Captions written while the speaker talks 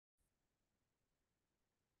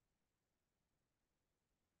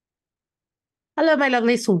Hello, my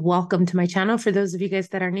lovelies. Welcome to my channel. For those of you guys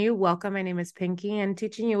that are new, welcome. My name is Pinky, and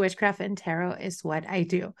teaching you witchcraft and tarot is what I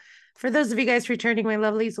do. For those of you guys returning, my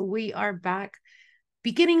lovelies, we are back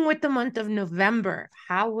beginning with the month of November.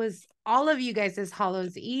 How was all of you guys'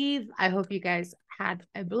 Hallows Eve? I hope you guys had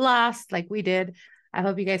a blast like we did. I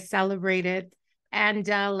hope you guys celebrated. And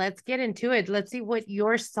let's get into it. Let's see what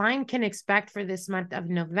your sign can expect for this month of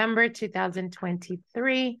November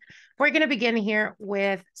 2023. We're going to begin here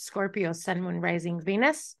with Scorpio, Sun, Moon, Rising,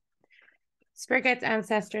 Venus. Spirit guides,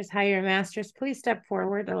 ancestors, higher masters, please step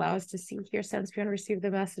forward. Allow us to see, hear, sense, feel, and receive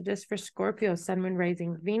the messages for Scorpio, Sun, Moon,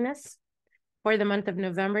 Rising, Venus for the month of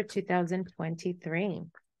November 2023.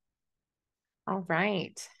 All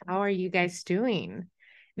right. How are you guys doing?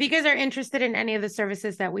 If you guys are interested in any of the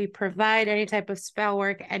services that we provide, any type of spell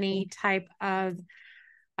work, any type of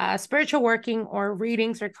spiritual working or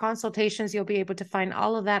readings or consultations, you'll be able to find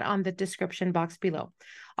all of that on the description box below.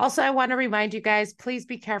 Also, I want to remind you guys, please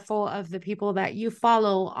be careful of the people that you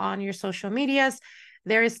follow on your social medias.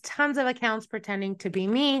 There is tons of accounts pretending to be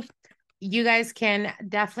me. You guys can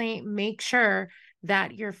definitely make sure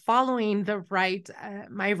that you're following the right,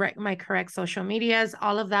 my correct social medias.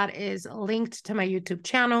 All of that is linked to my YouTube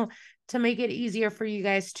channel to make it easier for you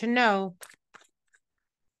guys to know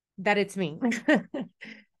that it's me.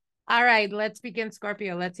 All right, let's begin,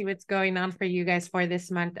 Scorpio. Let's see what's going on for you guys for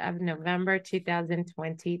this month of November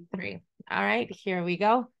 2023. All right, here we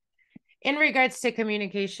go. In regards to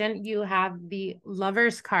communication, you have the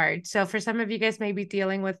Lovers card. So for some of you guys may be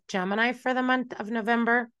dealing with Gemini for the month of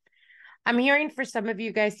November. I'm hearing for some of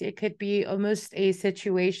you guys, it could be almost a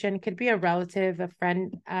situation, it could be a relative, a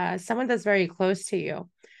friend, someone that's very close to you,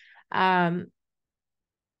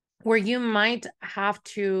 where you might have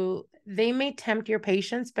to, they may tempt your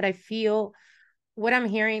patience, but I feel what I'm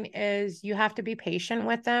hearing is you have to be patient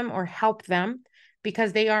with them or help them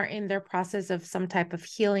because they are in their process of some type of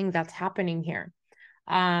healing that's happening here.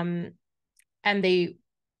 And they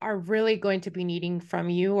are really going to be needing from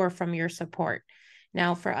you or from your support.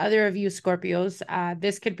 Now, for other of you Scorpios,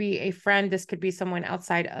 this could be a friend, this could be someone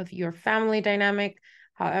outside of your family dynamic.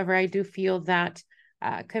 However, I do feel that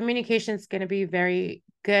communication is going to be very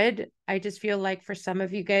good. I just feel like for some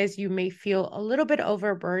of you guys, you may feel a little bit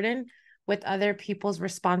overburdened with other people's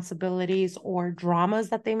responsibilities or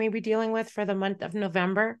dramas that they may be dealing with for the month of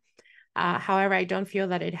November. However, I don't feel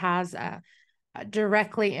that it has a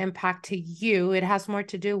directly impact to you. It has more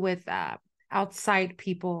to do with outside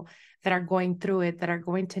people that are going through it, that are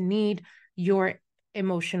going to need your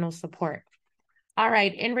emotional support. All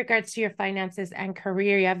right, in regards to your finances and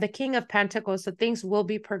career, you have the King of Pentacles, so things will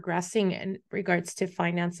be progressing in regards to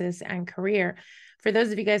finances and career. For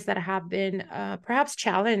those of you guys that have been perhaps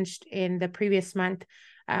challenged in the previous month,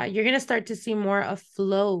 you're going to start to see more of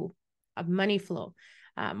flow, of money flow,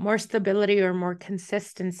 more stability or more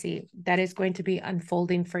consistency that is going to be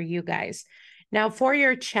unfolding for you guys. Now, for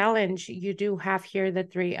your challenge, you do have here the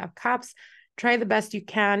Three of Cups. Try the best you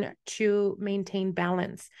can to maintain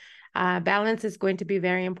balance. Balance is going to be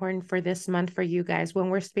very important for this month for you guys when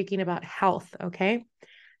we're speaking about health, okay?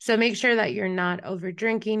 So make sure that you're not over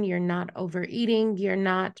drinking, you're not overeating, you're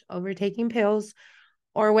not overtaking pills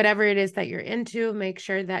or whatever it is that you're into. Make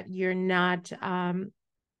sure that you're not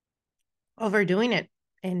overdoing it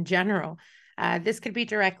in general. This could be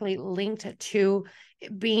directly linked to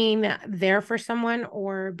being there for someone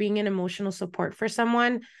or being an emotional support for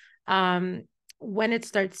someone when it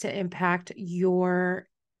starts to impact your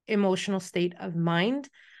emotional state of mind.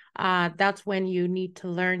 That's when you need to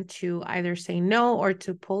learn to either say no or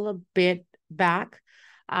to pull a bit back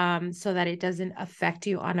so that it doesn't affect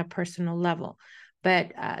you on a personal level.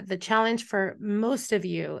 But the challenge for most of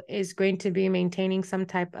you is going to be maintaining some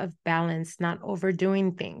type of balance, not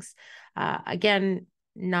overdoing things. Again,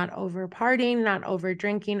 not over partying, not over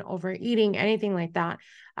drinking, overeating, anything like that.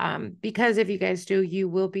 Because if you guys do, you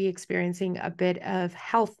will be experiencing a bit of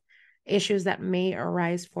health issues that may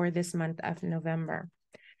arise for this month of November.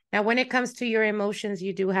 Now, when it comes to your emotions,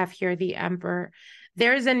 you do have here the Emperor.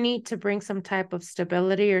 There is a need to bring some type of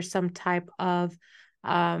stability or some type of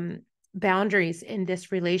boundaries in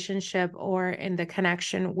this relationship or in the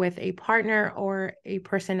connection with a partner or a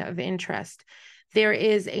person of interest. There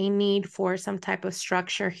is a need for some type of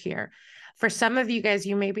structure here. For some of you guys,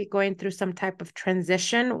 you may be going through some type of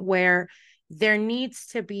transition where there needs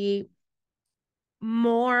to be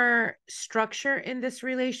more structure in this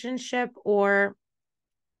relationship or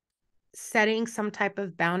setting some type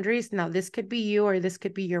of boundaries. Now, this could be you or this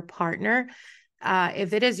could be your partner.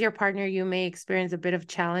 If it is your partner, you may experience a bit of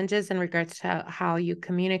challenges in regards to how you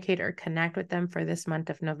communicate or connect with them for this month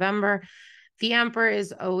of November. The Emperor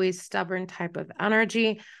is always stubborn type of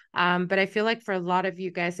energy. But I feel like for a lot of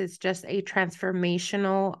you guys, it's just a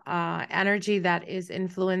transformational energy that is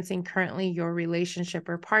influencing currently your relationship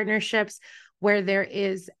or partnerships, where there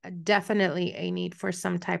is definitely a need for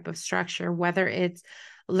some type of structure, whether it's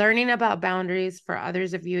learning about boundaries. For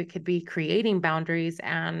others of you, it could be creating boundaries.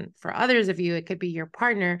 And for others of you, it could be your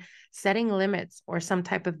partner setting limits or some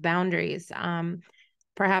type of boundaries.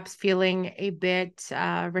 Perhaps feeling a bit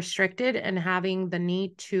restricted and having the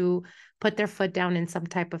need to put their foot down in some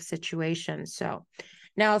type of situation. So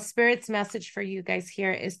now Spirit's message for you guys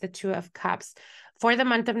here is the Two of Cups. For the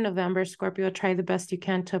month of November, Scorpio, try the best you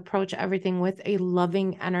can to approach everything with a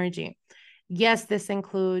loving energy. Yes, this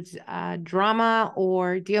includes drama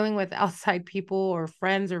or dealing with outside people or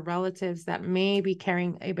friends or relatives that may be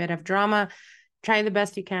carrying a bit of drama. Try the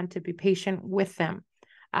best you can to be patient with them.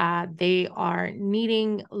 They are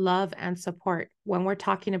needing love and support. When we're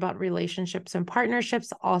talking about relationships and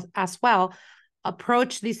partnerships as well,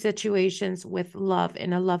 approach these situations with love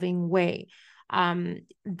in a loving way.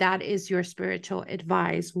 That is your spiritual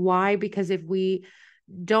advice. Why? Because if we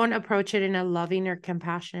don't approach it in a loving or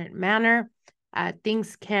compassionate manner,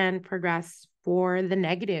 things can progress for the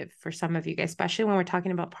negative for some of you guys, especially when we're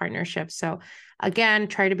talking about partnerships. So again,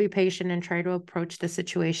 try to be patient and try to approach the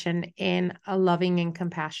situation in a loving and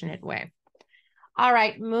compassionate way. All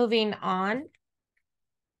right, moving on.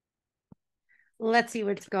 Let's see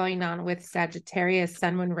what's going on with Sagittarius,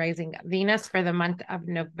 Sun, Moon, Rising, Venus for the month of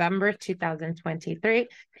November 2023.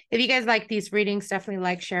 If you guys like these readings, definitely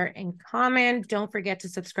like, share, and comment. Don't forget to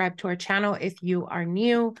subscribe to our channel if you are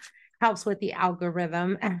new. Helps with the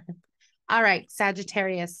algorithm. All right,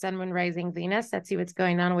 Sagittarius, Sun, Moon, Rising, Venus. Let's see what's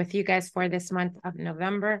going on with you guys for this month of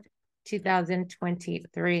November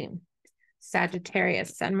 2023.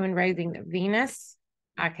 Sagittarius, Sun, Moon, Rising, Venus.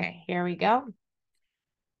 Okay, here we go.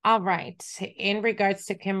 All right, in regards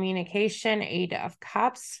to communication, Eight of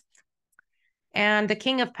Cups, and the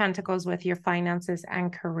King of Pentacles with your finances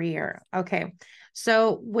and career. Okay,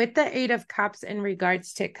 so with the Eight of Cups in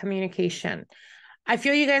regards to communication, I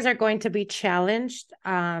feel you guys are going to be challenged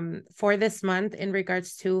for this month in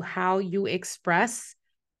regards to how you express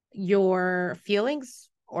your feelings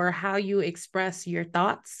or how you express your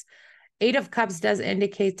thoughts. Eight of Cups does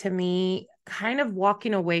indicate to me kind of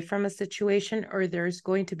walking away from a situation, or there's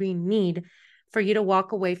going to be need for you to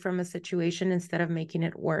walk away from a situation instead of making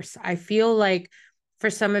it worse. I feel like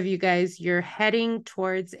for some of you guys, you're heading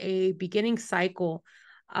towards a beginning cycle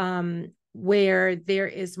where there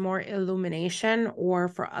is more illumination, or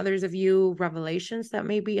for others of you, revelations that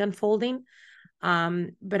may be unfolding.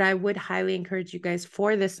 But I would highly encourage you guys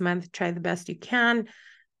for this month, try the best you can.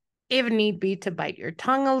 If need be, to bite your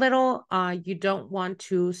tongue a little. You don't want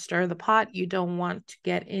to stir the pot. You don't want to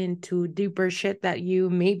get into deeper shit that you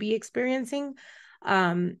may be experiencing.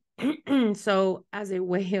 So as a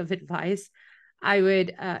way of advice, I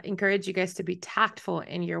would encourage you guys to be tactful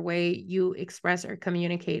in your way you express or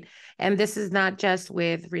communicate. And this is not just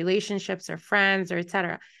with relationships or friends or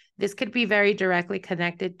etc. This could be very directly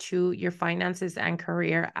connected to your finances and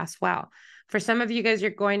career as well. For some of you guys,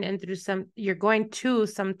 you're going to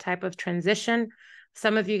some type of transition.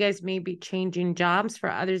 Some of you guys may be changing jobs. For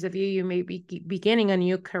others of you, you may be beginning a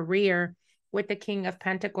new career with the King of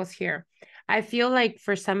Pentacles here. I feel like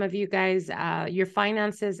for some of you guys, your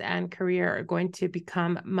finances and career are going to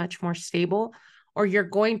become much more stable, or you're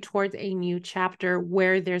going towards a new chapter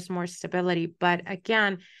where there's more stability. But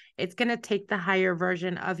again, it's going to take the higher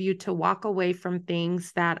version of you to walk away from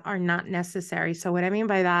things that are not necessary. So what I mean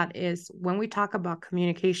by that is when we talk about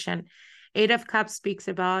communication, Eight of Cups speaks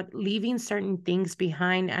about leaving certain things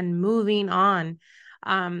behind and moving on.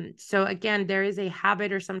 So again, there is a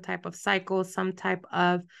habit or some type of cycle, some type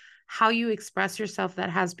of how you express yourself that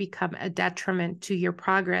has become a detriment to your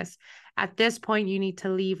progress. At this point, you need to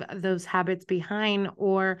leave those habits behind,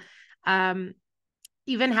 or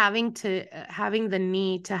even having the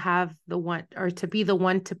need to have the one, or to be the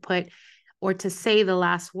one to put or to say the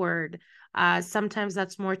last word. Sometimes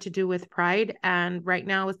that's more to do with pride. And right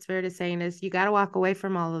now what's fair to saying is you got to walk away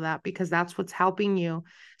from all of that, because that's what's helping you.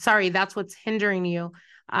 Sorry, that's what's hindering you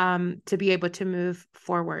to be able to move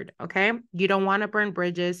forward. Okay. You don't want to burn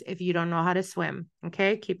bridges if you don't know how to swim.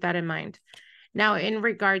 Okay. Keep that in mind. Now, in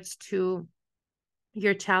regards to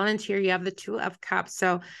your challenge here, you have the Two of Cups.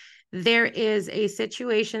 So there is a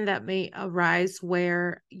situation that may arise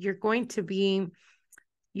where you're going to be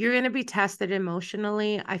tested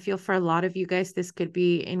emotionally. I feel for a lot of you guys, this could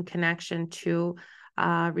be in connection to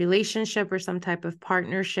a relationship or some type of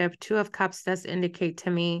partnership. Two of Cups does indicate to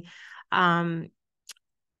me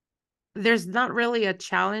there's not really a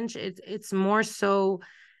challenge. It's more so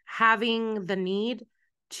having the need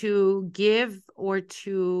to give or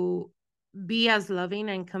to be as loving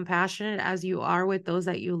and compassionate as you are with those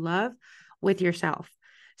that you love with yourself.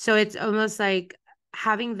 So it's almost like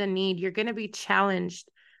having the need, you're going to be challenged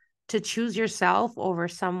to choose yourself over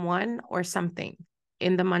someone or something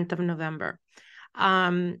in the month of November.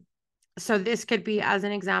 So this could be, as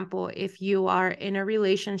an example, if you are in a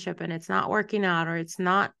relationship and it's not working out or it's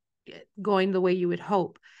not going the way you would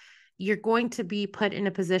hope, you're going to be put in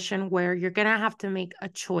a position where you're going to have to make a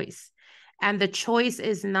choice. And the choice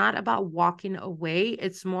is not about walking away.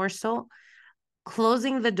 It's more so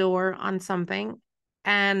closing the door on something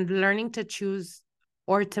and learning to choose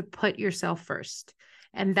or to put yourself first.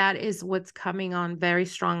 And that is what's coming on very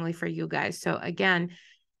strongly for you guys. So again,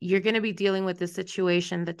 you're going to be dealing with this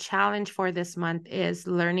situation. The challenge for this month is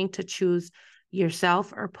learning to choose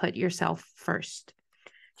yourself or put yourself first.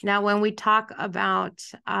 Now, when we talk about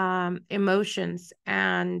emotions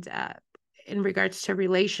and in regards to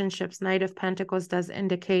relationships, Knight of Pentacles does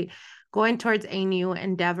indicate going towards a new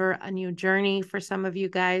endeavor, a new journey for some of you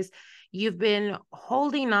guys. You've been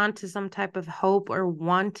holding on to some type of hope or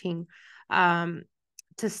wanting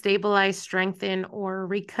to stabilize, strengthen, or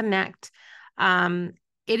reconnect.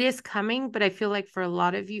 It is coming, but I feel like for a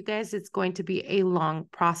lot of you guys, it's going to be a long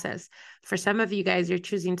process. For some of you guys, you're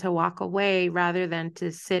choosing to walk away rather than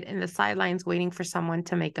to sit in the sidelines waiting for someone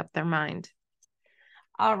to make up their mind.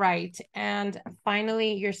 All right. And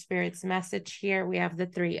finally, your spirit's message here, we have the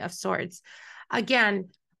Three of Swords. Again,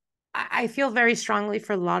 I feel very strongly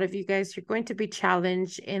for a lot of you guys, you're going to be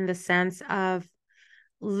challenged in the sense of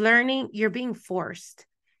learning. You're being forced.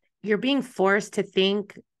 You're being forced to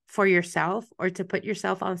think for yourself or to put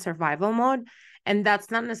yourself on survival mode. And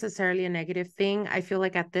that's not necessarily a negative thing. I feel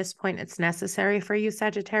like at this point, it's necessary for you,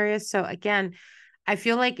 Sagittarius. So again, I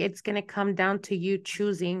feel like it's going to come down to you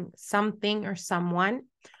choosing something or someone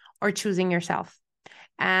or choosing yourself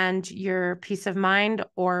and your peace of mind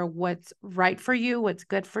or what's right for you, what's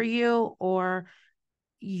good for you, or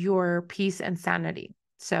your peace and sanity.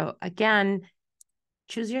 So again,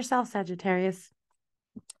 choose yourself, Sagittarius.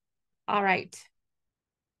 All right.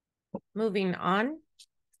 Moving on.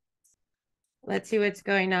 Let's see what's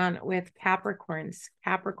going on with Capricorns.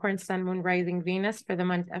 Capricorn, Sun, Moon, Rising, Venus for the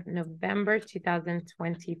month of November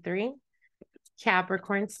 2023.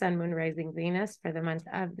 Capricorn, Sun, Moon, Rising, Venus for the month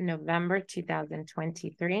of November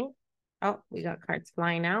 2023. Oh, we got cards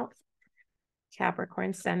flying out.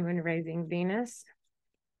 Capricorn, Sun, Moon, Rising, Venus.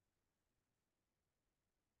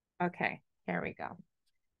 Okay, here we go.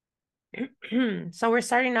 So we're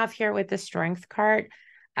starting off here with the Strength card.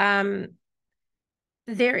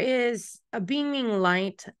 There is a beaming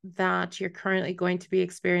light that you're currently going to be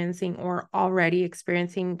experiencing or already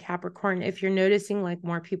experiencing, Capricorn. If you're noticing like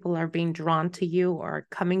more people are being drawn to you or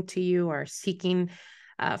coming to you or seeking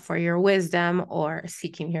for your wisdom or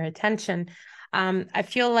seeking your attention, I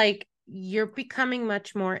feel like you're becoming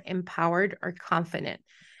much more empowered or confident.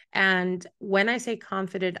 And when I say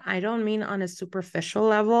confident, I don't mean on a superficial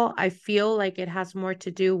level. I feel like it has more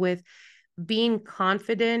to do with being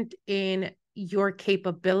confident in your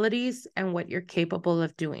capabilities and what you're capable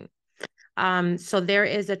of doing. So there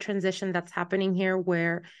is a transition that's happening here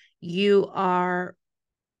where you are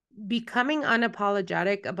becoming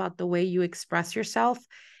unapologetic about the way you express yourself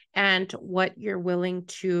and what you're willing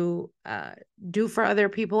to do for other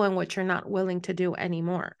people and what you're not willing to do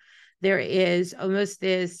anymore. There is almost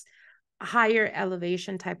this higher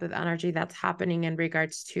elevation type of energy that's happening in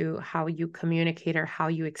regards to how you communicate or how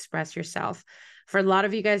you express yourself. For a lot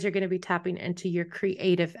of you guys, you're going to be tapping into your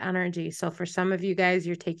creative energy. So for some of you guys,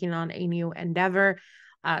 you're taking on a new endeavor,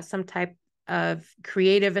 some type of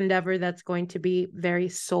creative endeavor that's going to be very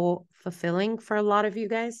soul fulfilling for a lot of you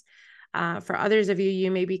guys. For others of you, you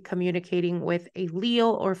may be communicating with a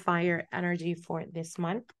Leo or fire energy for this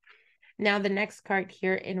month. Now, the next card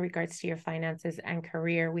here in regards to your finances and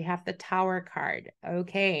career, we have the Tower card.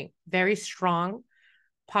 Okay, very strong,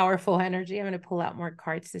 powerful energy. I'm going to pull out more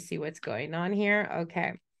cards to see what's going on here.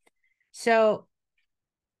 Okay, so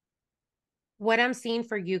what I'm seeing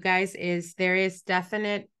for you guys is there is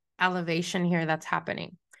definite elevation here that's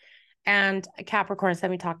happening. And Capricorns,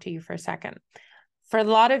 let me talk to you for a second. For a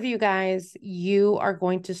lot of you guys, you are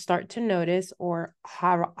going to start to notice or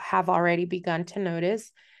have already begun to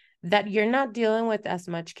notice that you're not dealing with as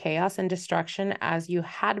much chaos and destruction as you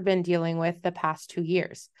had been dealing with the past 2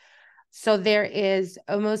 years. So there is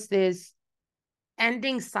almost this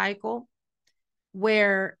ending cycle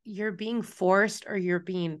where you're being forced or you're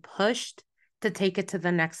being pushed to take it to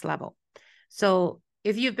the next level. So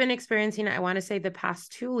if you've been experiencing, I want to say the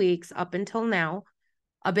past 2 weeks up until now,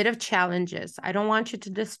 a bit of challenges. I don't want you to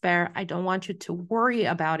despair. I don't want you to worry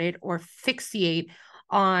about it or fixate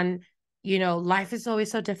on, life is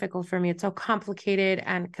always so difficult for me. It's so complicated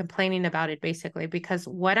and complaining about it, basically, because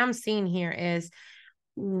what I'm seeing here is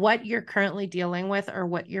what you're currently dealing with or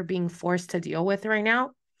what you're being forced to deal with right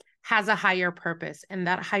now has a higher purpose. And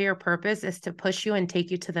that higher purpose is to push you and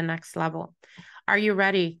take you to the next level. Are you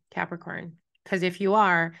ready, Capricorn? Because if you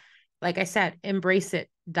are, like I said, embrace it,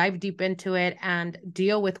 dive deep into it, and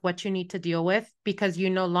deal with what you need to deal with, because you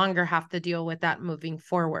no longer have to deal with that moving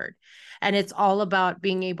forward. And it's all about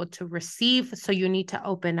being able to receive. So you need to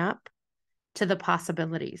open up to the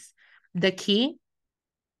possibilities. The key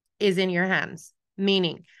is in your hands,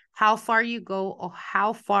 meaning how far you go or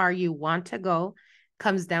how far you want to go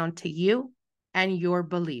comes down to you and your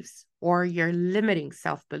beliefs or your limiting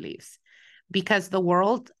self-beliefs, because the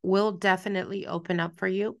world will definitely open up for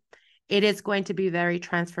you. It is going to be very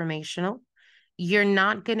transformational. You're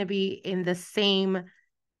not going to be in the same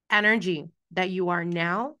energy that you are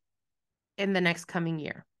now in the next coming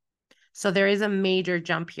year. So there is a major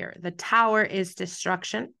jump here. The Tower is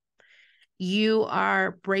destruction. You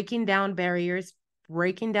are breaking down barriers,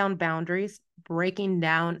 breaking down boundaries, breaking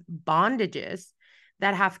down bondages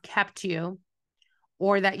that have kept you,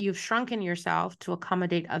 or that you've shrunken yourself to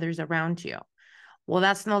accommodate others around you. Well,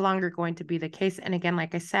 that's no longer going to be the case. And again,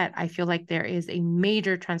 like I said, I feel like there is a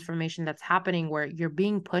major transformation that's happening where you're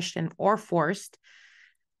being pushed or forced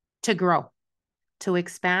to grow, to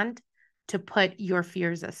expand, to put your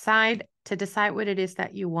fears aside, to decide what it is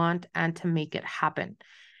that you want, and to make it happen.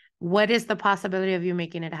 What is the possibility of you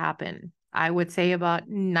making it happen? I would say about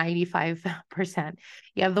 95%.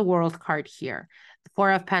 You have the World card here. The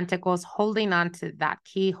Four of Pentacles, holding on to that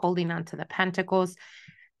key, holding on to the Pentacles.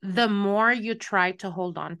 The more you try to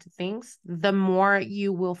hold on to things, the more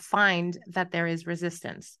you will find that there is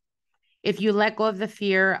resistance. If you let go of the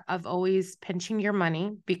fear of always pinching your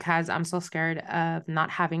money because I'm so scared of not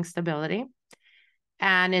having stability,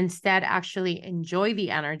 and instead actually enjoy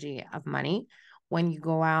the energy of money when you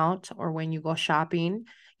go out or when you go shopping,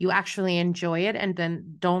 you actually enjoy it and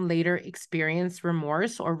then don't later experience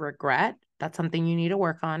remorse or regret. That's something you need to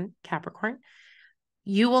work on, Capricorn.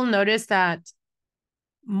 You will notice that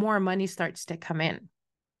more money starts to come in.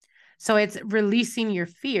 So it's releasing your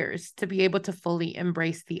fears to be able to fully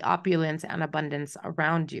embrace the opulence and abundance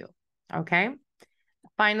around you. Okay.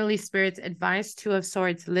 Finally, Spirit's advice, Two of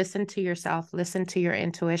Swords, listen to yourself, listen to your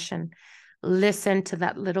intuition, listen to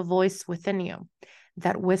that little voice within you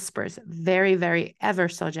that whispers very, very ever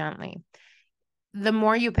so gently. The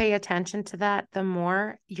more you pay attention to that, the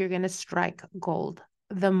more you're going to strike gold,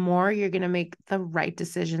 the more you're going to make the right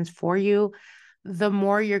decisions for you, the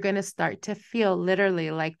more you're going to start to feel literally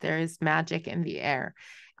like there is magic in the air.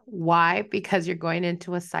 Why? Because you're going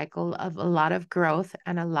into a cycle of a lot of growth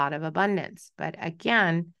and a lot of abundance. But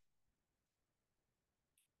again,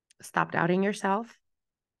 stop doubting yourself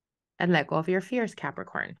and let go of your fears,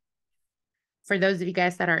 Capricorn. For those of you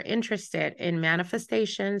guys that are interested in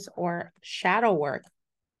manifestations or shadow work,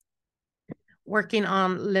 working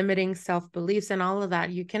on limiting self-beliefs and all of that,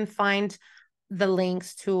 you can find the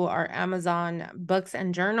links to our Amazon books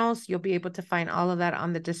and journals. You'll be able to find all of that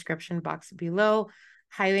on the description box below.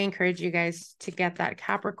 Highly encourage you guys to get that,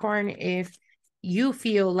 Capricorn, if you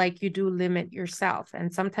feel like you do limit yourself.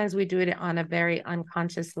 And sometimes we do it on a very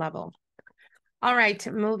unconscious level. All right,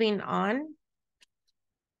 moving on.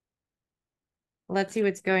 Let's see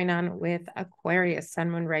what's going on with Aquarius,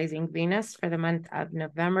 Sun, Moon, Rising, Venus for the month of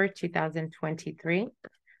November 2023.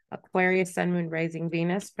 Aquarius, Sun, Moon, Rising,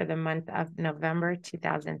 Venus for the month of November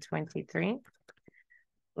 2023.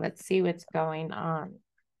 Let's see what's going on.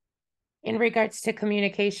 In regards to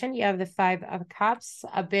communication, you have the Five of Cups,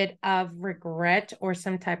 a bit of regret or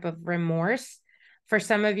some type of remorse. For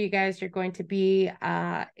some of you guys, you're going to be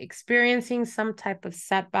experiencing some type of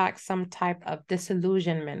setback, some type of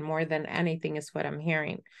disillusionment more than anything is what I'm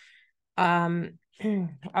hearing.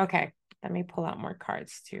 Okay, let me pull out more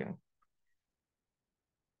cards too.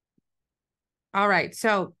 All right,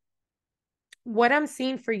 so what I'm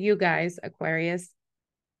seeing for you guys, Aquarius,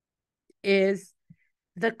 is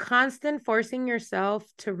the constant forcing yourself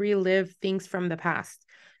to relive things from the past.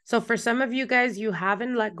 So for some of you guys, you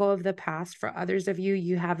haven't let go of the past. For others of you,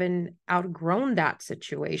 you haven't outgrown that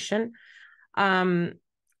situation.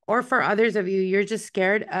 Or for others of you, you're just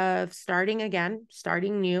scared of starting again,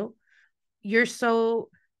 starting new. You're so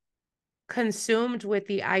consumed with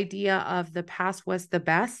the idea of the past was the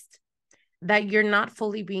best that you're not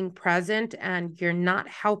fully being present and you're not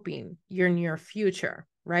helping your near future,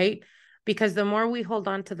 right? Because the more we hold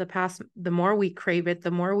on to the past, the more we crave it, the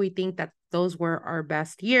more we think that those were our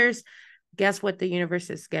best years. guess what the universe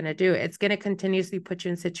is going to do? It's going to continuously put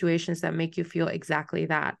you in situations that make you feel exactly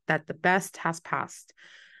that the best has passed.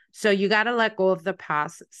 So you got to let go of the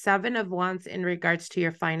past. 7 of Wands in regards to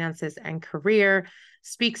your finances and career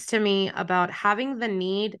speaks to me about having the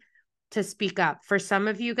need to speak up. For some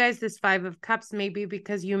of you guys, this 5 of Cups may be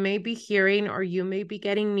because you may be hearing or you may be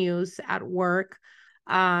getting news at work.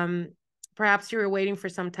 Perhaps you were waiting for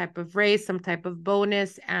some type of raise, some type of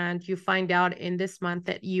bonus, and you find out in this month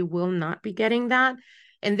that you will not be getting that.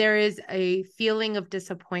 And there is a feeling of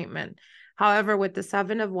disappointment. However, with the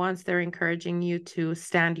 7 of Wands, they're encouraging you to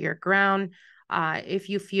stand your ground. If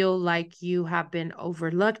you feel like you have been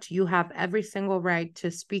overlooked, you have every single right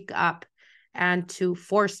to speak up and to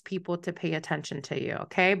force people to pay attention to you,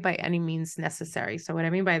 okay, by any means necessary. So what I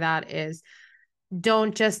mean by that is,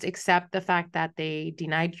 don't just accept the fact that they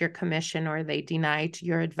denied your commission or they denied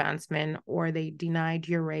your advancement or they denied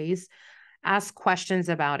your raise. Ask questions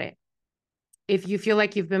about it. If you feel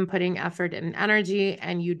like you've been putting effort and energy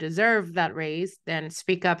and you deserve that raise, then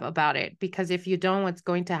speak up about it. Because if you don't, what's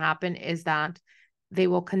going to happen is that they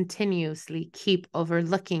will continuously keep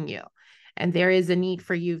overlooking you. And there is a need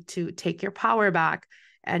for you to take your power back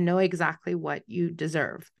and know exactly what you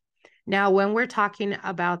deserve. Now, when we're talking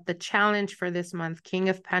about the challenge for this month, King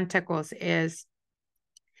of Pentacles is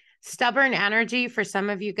stubborn energy for some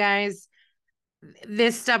of you guys.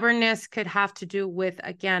 This stubbornness could have to do with,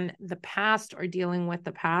 again, the past or dealing with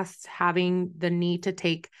the past, having the need to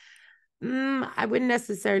take, I wouldn't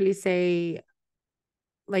necessarily say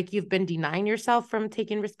like you've been denying yourself from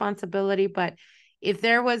taking responsibility, but if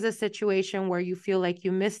there was a situation where you feel like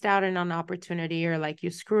you missed out on an opportunity or like you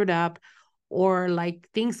screwed up or like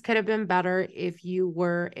things could have been better if you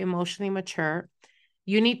were emotionally mature,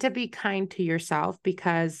 you need to be kind to yourself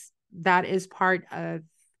because that is part of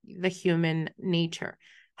the human nature,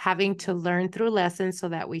 having to learn through lessons so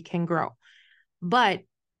that we can grow. But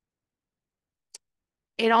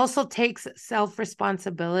it also takes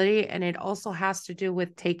self-responsibility, and it also has to do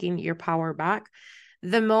with taking your power back.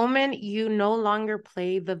 The moment you no longer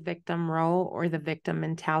play the victim role or the victim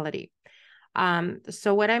mentality.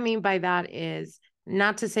 So what I mean by that is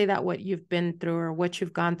not to say that what you've been through or what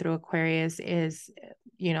you've gone through, Aquarius, is,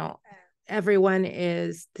 you know, everyone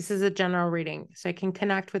is, this is a general reading, so I can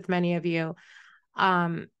connect with many of you.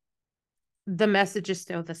 The message is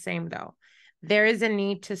still the same though. There is a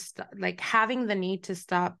need to having the need to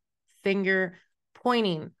stop finger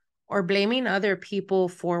pointing or blaming other people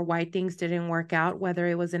for why things didn't work out, whether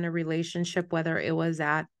it was in a relationship, whether it was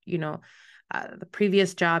at, the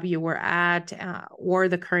previous job you were at, or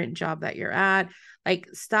the current job that you're at. Like,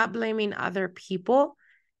 stop blaming other people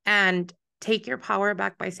and take your power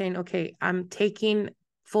back by saying, okay, I'm taking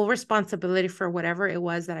full responsibility for whatever it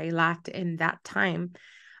was that I lacked in that time.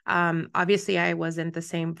 Obviously, I wasn't the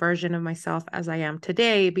same version of myself as I am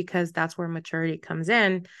today because that's where maturity comes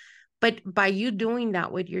in. But by you doing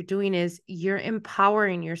that, what you're doing is you're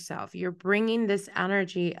empowering yourself. You're bringing this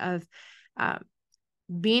energy of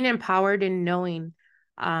being empowered and knowing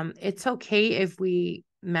it's okay if we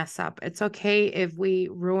mess up. It's okay if we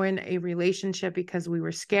ruin a relationship because we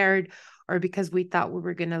were scared or because we thought we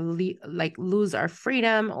were going to lose our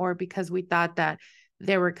freedom or because we thought that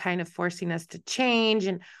they were kind of forcing us to change.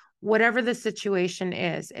 And whatever the situation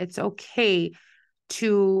is, it's okay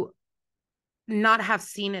to not have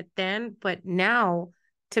seen it then, but now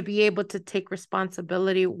to be able to take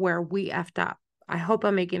responsibility where we effed up. I hope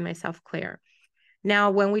I'm making myself clear.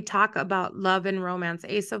 Now, when we talk about love and romance,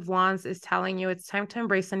 Ace of Wands is telling you it's time to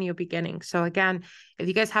embrace a new beginning. So again, if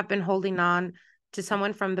you guys have been holding on to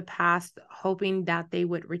someone from the past, hoping that they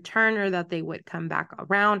would return or that they would come back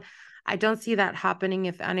around, I don't see that happening.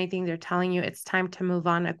 If anything, they're telling you it's time to move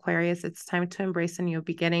on, Aquarius. It's time to embrace a new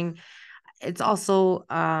beginning. It's also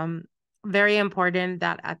very important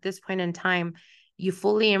that at this point in time, you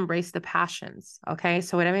fully embrace the passions. Okay.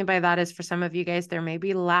 So what I mean by that is, for some of you guys, there may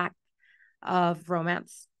be lack of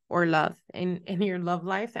romance or love in your love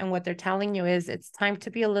life. And what they're telling you is it's time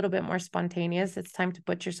to be a little bit more spontaneous. It's time to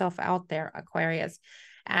put yourself out there, Aquarius,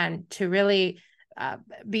 and to really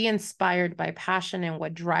be inspired by passion and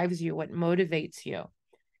what drives you, what motivates you.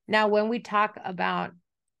 Now, when we talk about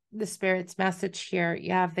the Spirit's message here,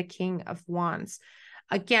 you have the King of Wands.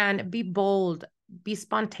 Again, be bold, be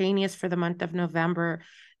spontaneous for the month of November.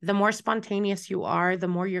 The more spontaneous you are, the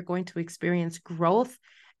more you're going to experience growth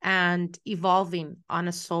and evolving on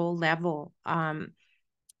a soul level. And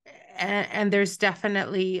there's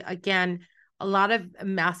definitely, again, a lot of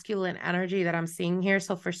masculine energy that I'm seeing here.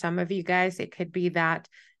 So for some of you guys, it could be that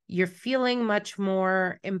you're feeling much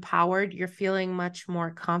more empowered. You're feeling much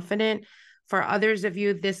more confident. For others of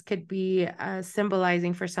you, this could be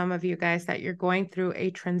symbolizing for some of you guys that you're going through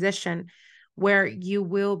a transition where you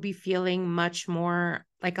will be feeling much more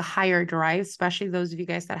like a higher drive, especially those of you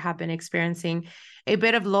guys that have been experiencing a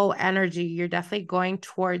bit of low energy. You're definitely going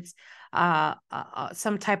towards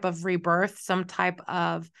some type of rebirth, some type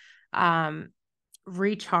of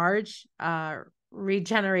recharge,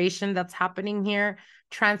 regeneration that's happening here,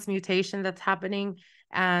 transmutation that's happening,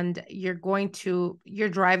 and your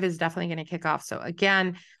drive is definitely going to kick off. So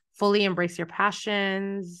again, fully embrace your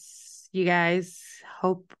passions, you guys.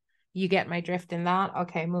 Hope you get my drift in that.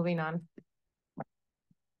 Okay, moving on.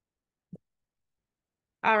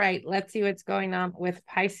 All right, let's see what's going on with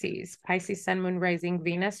Pisces. Pisces, Sun, Moon, Rising,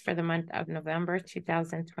 Venus for the month of November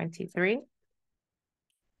 2023.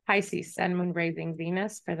 Pisces, Sun, Moon, Rising,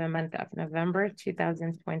 Venus for the month of November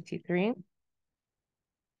 2023.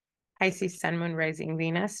 Pisces, Sun, Moon, Rising,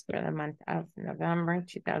 Venus for the month of November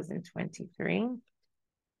 2023.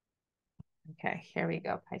 Okay, here we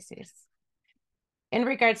go, Pisces. In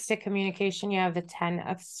regards to communication, you have the 10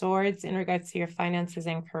 of Swords. In regards to your finances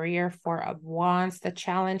and career, 4 of Wands, the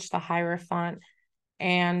Challenge, the Hierophant,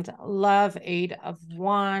 and Love, 8 of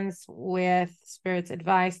Wands with Spirit's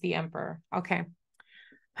advice, the Emperor. Okay,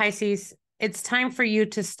 Pisces, it's time for you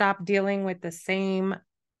to stop dealing with the same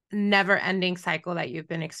never-ending cycle that you've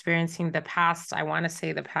been experiencing the past, I want to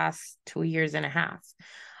say the past 2.5 years.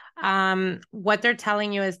 What they're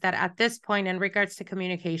telling you is that at this point, in regards to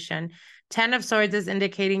communication, 10 of Swords is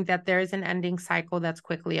indicating that there is an ending cycle that's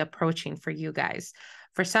quickly approaching for you guys.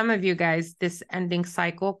 For some of you guys, this ending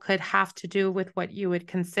cycle could have to do with what you would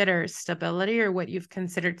consider stability or what you've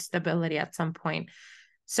considered stability at some point.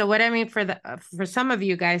 So what I mean for some of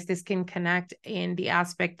you guys, this can connect in the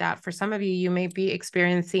aspect that for some of you, you may be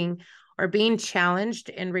experiencing or being challenged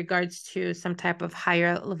in regards to some type of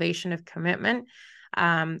higher elevation of commitment.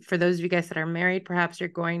 For those of you guys that are married, perhaps you're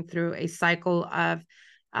going through a cycle of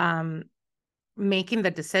making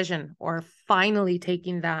the decision or finally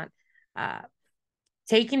taking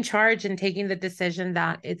charge and taking the decision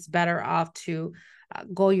that it's better off to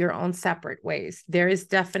go your own separate ways. There is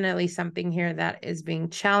definitely something here that is being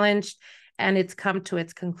challenged and it's come to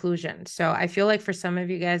its conclusion. So I feel like for some of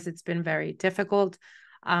you guys, it's been very difficult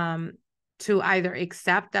to either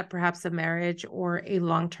accept that perhaps a marriage or a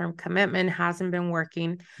long-term commitment hasn't been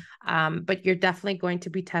working, but you're definitely going to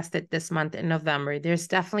be tested this month in November. There's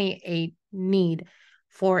definitely a need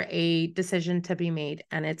for a decision to be made,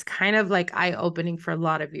 and it's kind of like eye-opening for a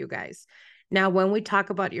lot of you guys. Now, when we talk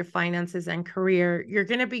about your finances and career, you're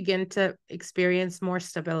going to begin to experience more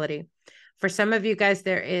stability. For some of you guys,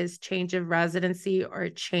 there is change of residency or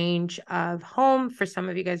change of home. For some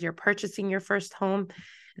of you guys, you're purchasing your first home.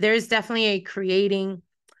 There's definitely a creating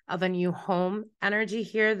of a new home energy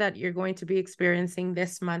here that you're going to be experiencing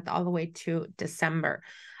this month all the way to December.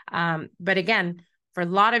 But again, for a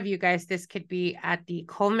lot of you guys, this could be at the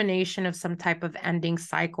culmination of some type of ending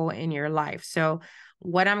cycle in your life. So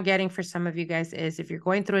what I'm getting for some of you guys is if you're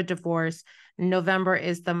going through a divorce, November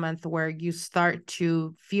is the month where you start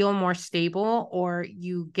to feel more stable or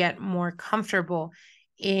you get more comfortable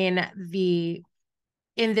in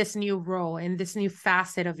this new role, in this new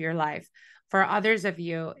facet of your life. For others of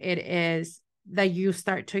you, it is that you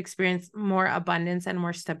start to experience more abundance and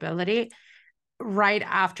more stability right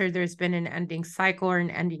after there's been an ending cycle or an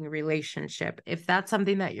ending relationship. If that's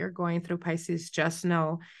something that you're going through, Pisces, just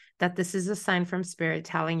know that this is a sign from Spirit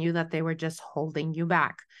telling you that they were just holding you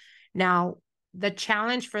back. Now, the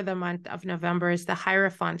challenge for the month of November is the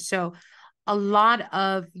Hierophant. So a lot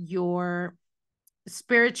of your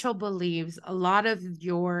spiritual beliefs, a lot of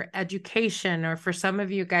your education, or for some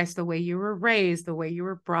of you guys, the way you were raised, the way you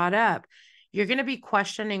were brought up, you're going to be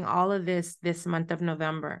questioning all of this month of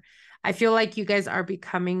November. I feel like you guys are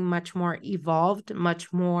becoming much more evolved,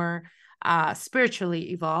 much more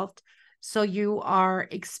spiritually evolved. So you are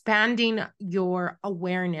expanding your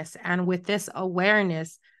awareness. And with this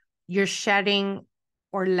awareness, you're shedding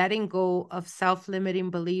or letting go of self-limiting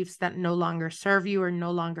beliefs that no longer serve you or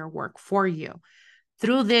no longer work for you.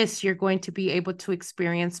 Through this, you're going to be able to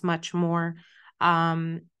experience much more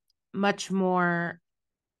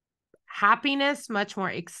happiness, much more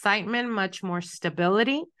excitement, much more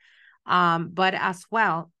stability, but as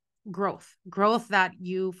well, growth that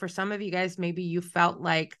for some of you guys, maybe you felt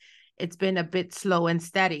like it's been a bit slow and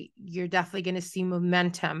steady. You're definitely going to see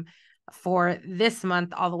momentum for this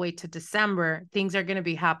month all the way to December. Things are going to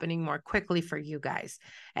be happening more quickly for you guys.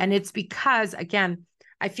 And it's because, again,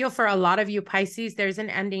 I feel for a lot of you Pisces, there's an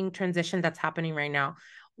ending transition that's happening right now.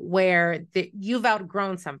 where you've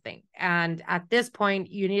outgrown something. And at this point,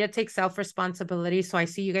 you need to take self-responsibility. So I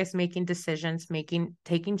see you guys making decisions,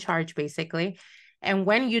 taking charge, basically. And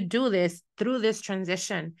when you do this, through this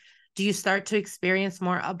transition, do you start to experience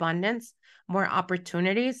more abundance, more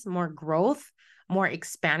opportunities, more growth, more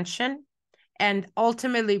expansion, and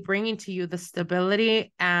ultimately bringing to you the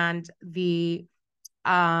stability and the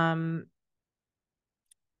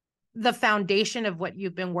foundation of what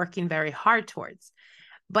you've been working very hard towards.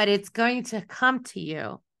 But it's going to come to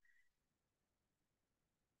you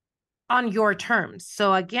on your terms.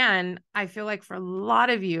 So again, I feel like for a lot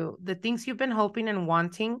of you, the things you've been hoping and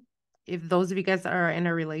wanting, if those of you guys are in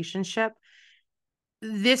a relationship,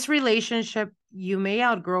 this relationship you may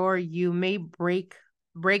outgrow, or you may break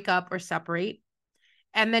up or separate.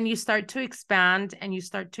 And then you start to expand and you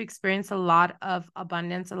start to experience a lot of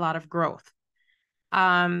abundance, a lot of growth.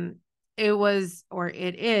 It was, or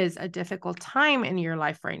it is, a difficult time in your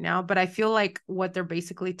life right now, but I feel like what they're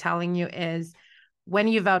basically telling you is, when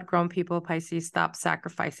you've outgrown people, Pisces, stop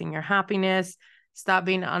sacrificing your happiness, stop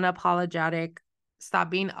being unapologetic,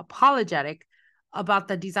 stop being apologetic about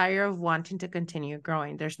the desire of wanting to continue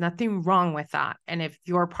growing. There's nothing wrong with that. And if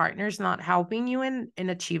your partner's not helping you in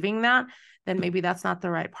achieving that, then maybe that's not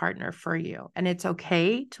the right partner for you. And it's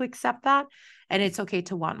okay to accept that. And it's okay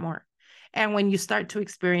to want more. And when you start to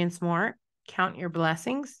experience more, count your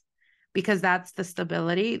blessings, because that's the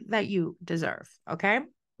stability that you deserve. Okay.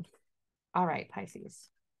 All right, Pisces.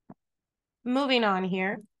 Moving on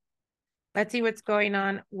here. Let's see what's going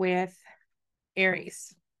on with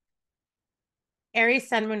Aries. Aries,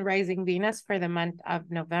 Sun, Moon, Rising, Venus for the month of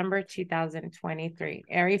November 2023.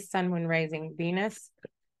 Aries, Sun, Moon, Rising, Venus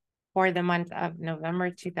for the month of November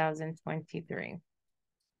 2023.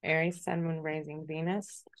 Aries, Sun, Moon, Rising,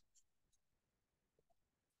 Venus.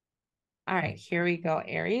 All right, here we go,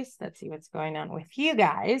 Aries. Let's see what's going on with you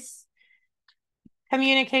guys.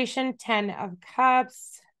 Communication, 10 of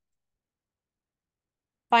Cups.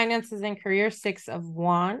 Finances and career, 6 of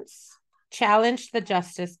Wands. Challenge, the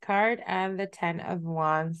Justice card, and the 10 of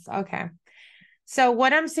Wands. Okay. So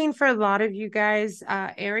what I'm seeing for a lot of you guys,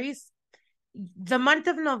 Aries, the month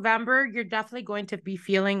of November, you're definitely going to be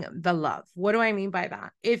feeling the love. What do I mean by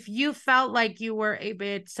that? If you felt like you were a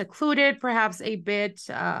bit secluded, perhaps a bit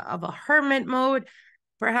of a hermit mode,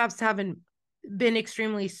 perhaps haven't been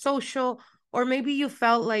extremely social, or maybe you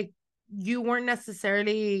felt like you weren't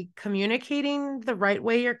necessarily communicating the right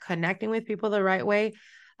way or connecting with people the right way,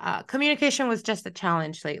 communication was just a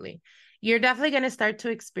challenge lately. You're definitely going to start to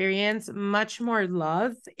experience much more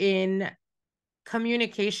love in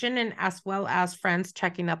communication, and as well as friends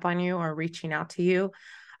checking up on you or reaching out to you,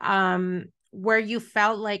 where you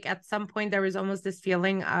felt like at some point there was almost this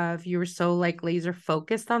feeling of you were so like laser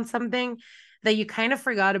focused on something that you kind of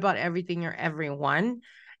forgot about everything or everyone.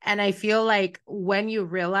 And I feel like when you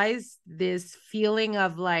realize this feeling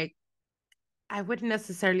of like, I wouldn't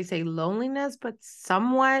necessarily say loneliness, but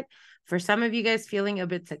somewhat, for some of you guys feeling a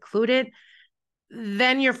bit secluded,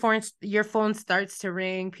 then your phone starts to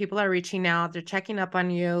ring. People are reaching out. They're checking up on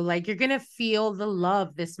you. Like, you're going to feel the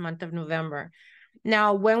love this month of November.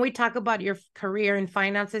 Now, when we talk about your career and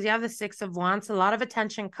finances, you have the 6 of Wands, a lot of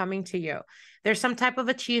attention coming to you. There's some type of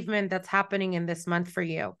achievement that's happening in this month for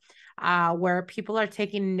you, where people are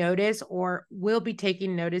taking notice or will be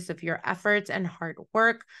taking notice of your efforts and hard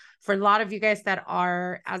work. For a lot of you guys that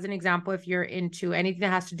are, as an example, if you're into anything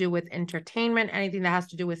that has to do with entertainment, anything that has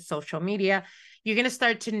to do with social media, you're going to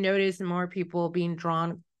start to notice more people being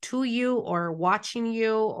drawn to you or watching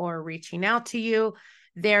you or reaching out to you.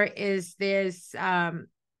 There is this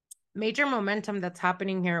major momentum that's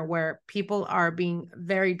happening here where people are being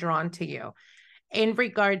very drawn to you. In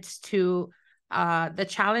regards to the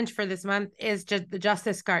challenge for this month is just the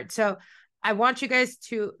Justice card. So I want you guys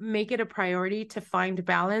to make it a priority to find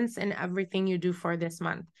balance in everything you do for this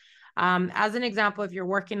month. As an example, if you're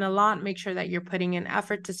working a lot, make sure that you're putting in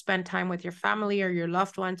effort to spend time with your family or your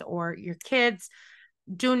loved ones or your kids.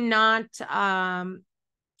 Do not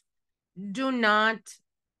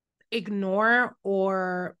ignore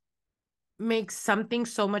or make something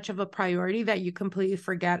so much of a priority that you completely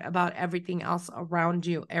forget about everything else around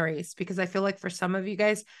you, Aries, because I feel like for some of you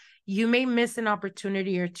guys, you may miss an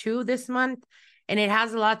opportunity or two this month. And it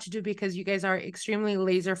has a lot to do because you guys are extremely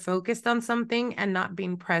laser focused on something and not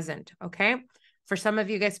being present. Okay. For some of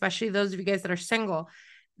you guys, especially those of you guys that are single,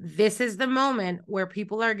 this is the moment where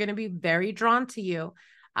people are going to be very drawn to you.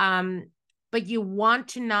 But you want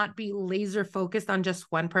to not be laser focused on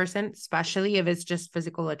just one person, especially if it's just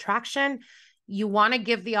physical attraction. You want to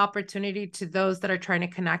give the opportunity to those that are trying to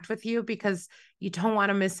connect with you, because you don't want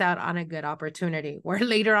to miss out on a good opportunity where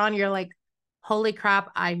later on you're like, holy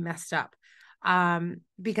crap, I messed up.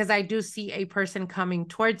 Because I do see a person coming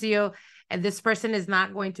towards you, and this person is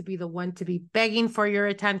not going to be the one to be begging for your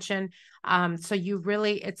attention. So you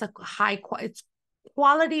really, it's it's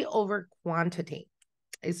quality over quantity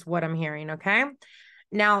is what I'm hearing. Okay.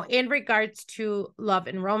 Now, in regards to love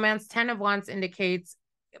and romance, 10 of Wands indicates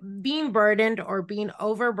being burdened or being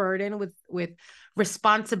overburdened with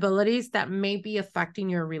responsibilities that may be affecting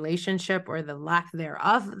your relationship or the lack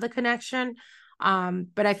thereof, the connection.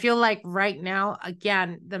 But I feel like right now,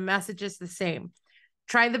 again, the message is the same.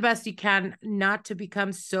 Try the best you can not to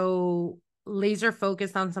become so laser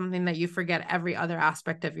focused on something that you forget every other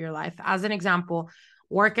aspect of your life. As an example,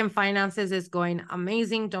 work and finances is going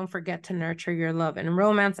amazing. Don't forget to nurture your love and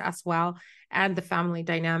romance as well, and the family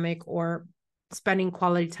dynamic or spending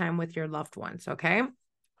quality time with your loved ones. Okay.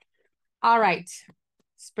 All right.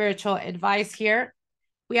 Spiritual advice here.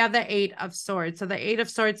 We have the 8 of Swords. So the 8 of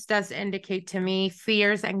Swords does indicate to me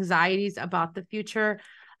fears, anxieties about the future.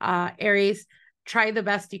 Aries, try the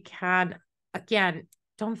best you can. Again,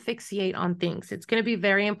 don't fixate on things. It's going to be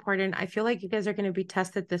very important. I feel like you guys are going to be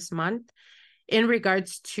tested this month in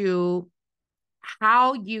regards to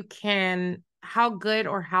how good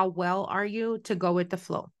or how well are you to go with the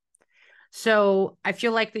flow. So I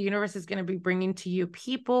feel like the universe is going to be bringing to you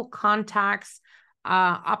people, contacts,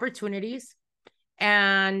 opportunities,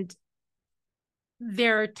 and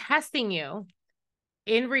they're testing you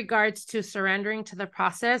in regards to surrendering to the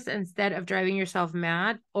process instead of driving yourself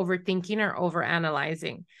mad, overthinking or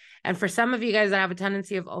overanalyzing. And for some of you guys that have a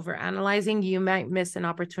tendency of overanalyzing, you might miss an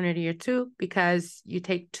opportunity or two because you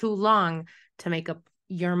take too long to make up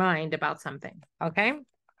your mind about something. Okay.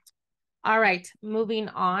 All right. Moving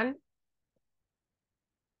on.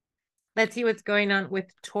 Let's see what's going on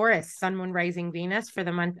with Taurus, Sun, Moon, Rising, Venus for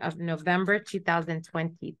the month of November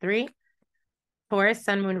 2023. Taurus,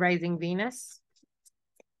 Sun, Moon, Rising, Venus.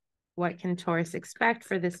 What can Taurus expect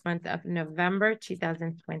for this month of November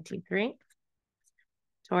 2023?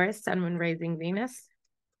 Taurus, Sun, Moon, Rising, Venus.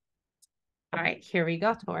 All right, here we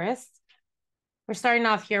go, Taurus. We're starting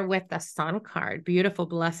off here with the Sun card. Beautiful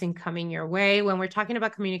blessing coming your way. When we're talking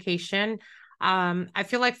about communication, I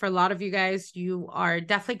feel like for a lot of you guys, you are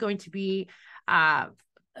definitely going to be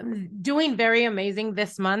doing very amazing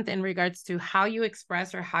this month in regards to how you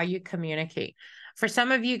express or how you communicate. For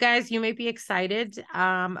some of you guys, you may be excited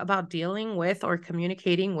about dealing with or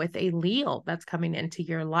communicating with a Leo that's coming into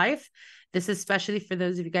your life. This is especially for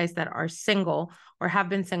those of you guys that are single or have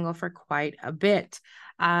been single for quite a bit.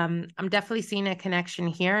 I'm definitely seeing a connection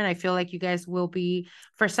here, and I feel like you guys will be,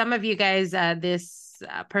 for some of you guys, this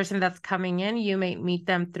person that's coming in, you may meet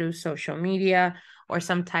them through social media or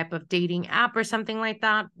some type of dating app or something like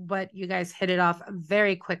that, but you guys hit it off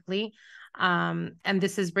very quickly. And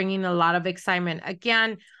this is bringing a lot of excitement.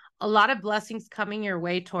 Again, a lot of blessings coming your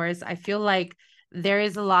way, Taurus. I feel like there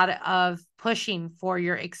is a lot of pushing for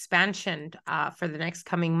your expansion for the next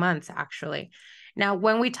coming months, actually. Now,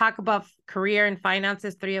 when we talk about career and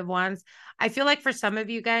finances, 3 of Wands, I feel like for some of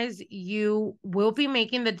you guys, you will be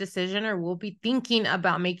making the decision or will be thinking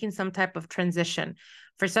about making some type of transition.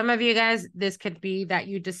 For some of you guys, this could be that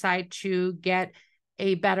you decide to get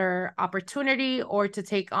a better opportunity or to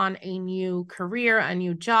take on a new career, a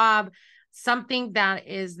new job, something that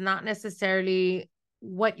is not necessarily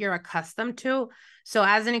what you're accustomed to. So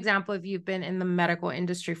as an example, if you've been in the medical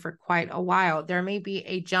industry for quite a while, there may be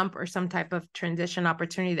a jump or some type of transition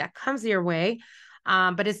opportunity that comes your way,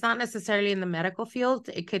 but it's not necessarily in the medical field.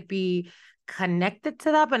 It could be connected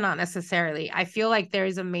to that, but not necessarily. I feel like there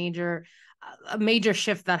is a major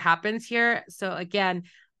shift that happens here. So again,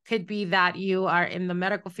 could be that you are in the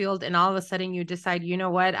medical field and all of a sudden you decide, you know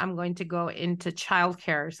what, I'm going to go into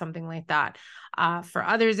childcare or something like that. For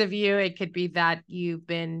others of you, it could be that you've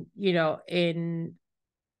been, in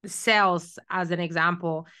sales as an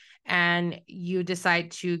example, and you decide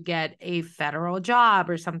to get a federal job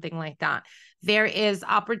or something like that. There is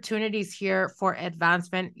opportunities here for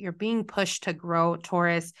advancement. You're being pushed to grow,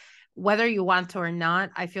 Taurus, whether you want to or not.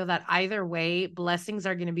 I feel that either way, blessings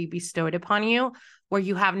are going to be bestowed upon you where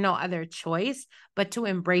you have no other choice but to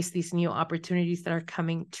embrace these new opportunities that are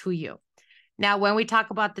coming to you. Now, when we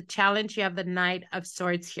talk about the challenge, you have the Knight of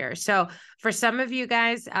Swords here. So for some of you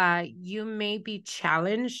guys, you may be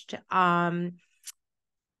challenged. You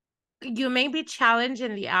may be challenged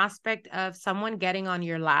in the aspect of someone getting on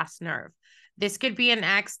your last nerve. This could be an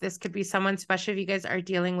ex. This could be someone, especially if you guys are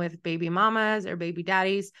dealing with baby mamas or baby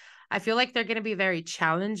daddies. I feel like they're going to be very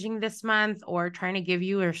challenging this month or trying to give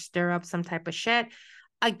you or stir up some type of shit.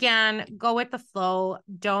 Again, go with the flow.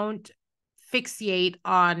 Don't fixate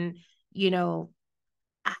on,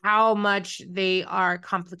 how much they are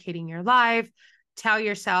complicating your life. Tell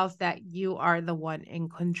yourself that you are the one in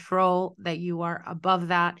control, that you are above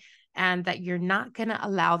that, and that you're not going to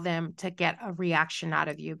allow them to get a reaction out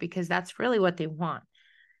of you, because that's really what they want.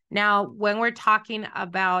 Now, when we're talking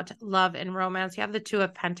about love and romance, you have the Two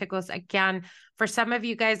of Pentacles. Again, for some of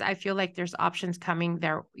you guys, I feel like there's options coming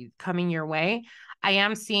your way. I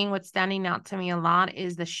am seeing what's standing out to me a lot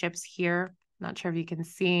is the ships here. Not sure if you can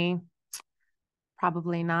see.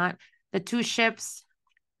 Probably not. The two ships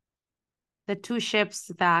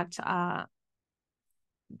that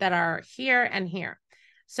are here and here.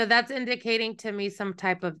 So that's indicating to me some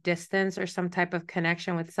type of distance or some type of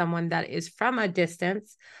connection with someone that is from a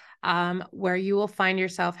distance, where you will find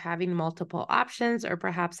yourself having multiple options or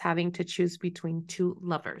perhaps having to choose between two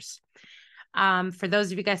lovers. For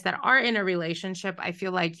those of you guys that are in a relationship, I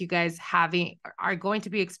feel like you guys are going to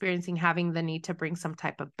be experiencing having the need to bring some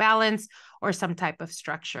type of balance or some type of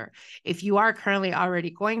structure. If you are currently already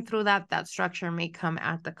going through that structure may come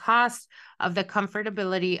at the cost of the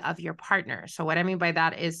comfortability of your partner. So what I mean by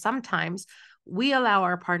that is sometimes we allow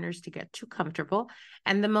our partners to get too comfortable.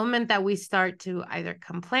 And the moment that we start to either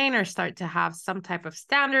complain or start to have some type of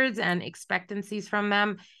standards and expectancies from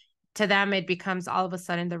them, to them, it becomes all of a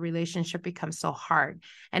sudden the relationship becomes so hard.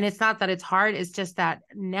 And it's not that it's hard, it's just that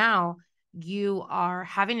now you are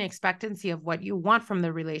having an expectancy of what you want from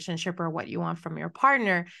the relationship or what you want from your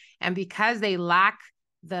partner. And because they lack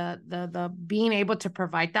the being able to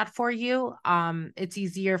provide that for you, it's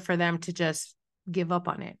easier for them to just give up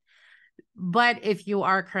on it. But if you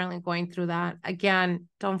are currently going through that, again,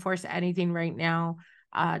 don't force anything right now.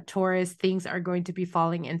 Taurus, things are going to be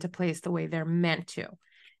falling into place the way they're meant to.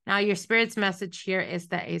 Now, your spirit's message here is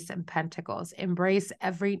the Ace of Pentacles. Embrace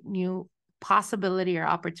every new possibility or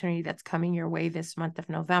opportunity that's coming your way this month of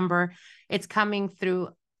November. It's coming through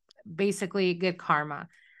basically good karma.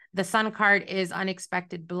 The Sun card is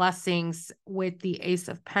unexpected blessings with the Ace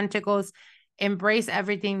of Pentacles. Embrace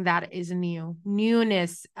everything that is new.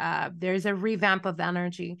 Newness. There's a revamp of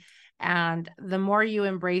energy. And the more you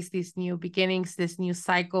embrace these new beginnings, these new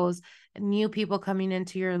cycles, new people coming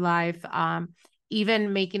into your life,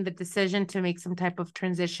 even making the decision to make some type of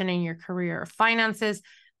transition in your career or finances,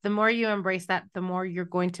 the more you embrace that, the more you're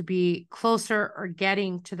going to be closer or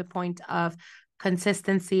getting to the point of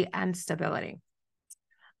consistency and stability.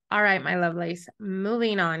 All right, my lovelies,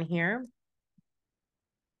 moving on here.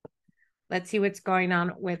 Let's see what's going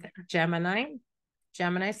on with Gemini.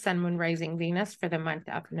 Gemini, Sun, Moon, Rising, Venus for the month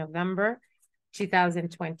of November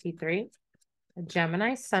 2023.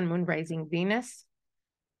 Gemini, Sun, Moon, Rising, Venus.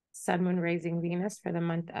 Sun, Moon, Rising, Venus for the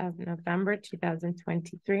month of November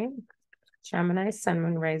 2023. Gemini, Sun,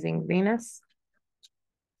 Moon, Rising, Venus.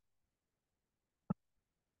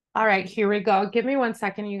 All right, here we go. Give me 1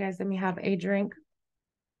 second, you guys. Let me have a drink.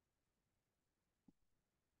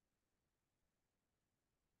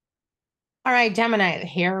 All right, Gemini,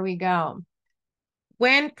 here we go.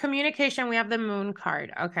 When communication, we have the Moon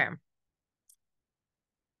card. Okay.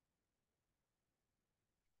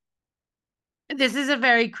 This is a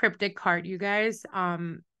very cryptic card, you guys.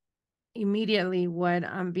 Immediately what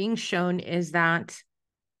I'm being shown is that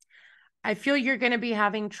I feel you're going to be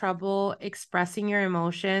having trouble expressing your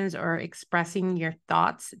emotions or expressing your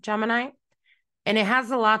thoughts, Gemini. And it has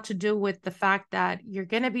a lot to do with the fact that you're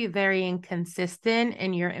going to be very inconsistent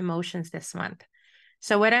in your emotions this month.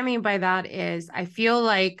 So what I mean by that is I feel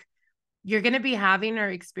like you're going to be having or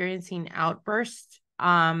experiencing outbursts.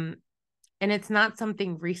 And it's not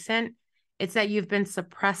something recent. It's that you've been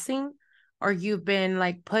suppressing or you've been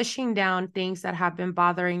like pushing down things that have been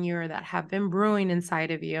bothering you or that have been brewing inside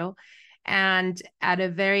of you. And at a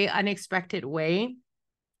very unexpected way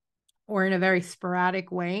or in a very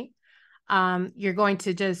sporadic way, you're going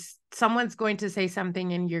to someone's going to say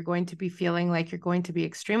something and you're going to be feeling like you're going to be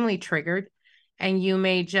extremely triggered, and you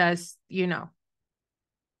may just,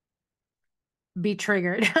 be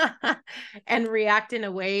triggered and react in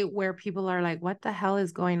a way where people are like, what the hell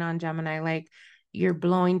is going on, Gemini? Like, you're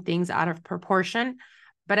blowing things out of proportion.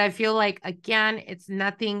 But I feel like, again, it's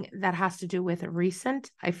nothing that has to do with recent.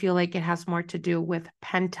 I feel like it has more to do with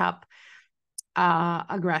pent up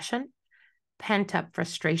aggression, pent up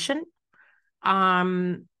frustration.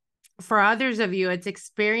 For others of you, it's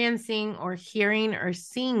experiencing or hearing or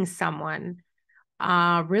seeing someone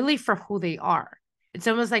really for who they are. It's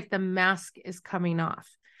almost like the mask is coming off.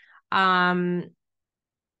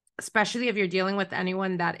 Especially if you're dealing with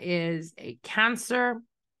anyone that is a Cancer,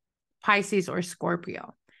 Pisces, or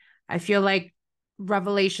Scorpio. I feel like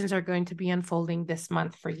revelations are going to be unfolding this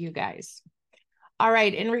month for you guys. All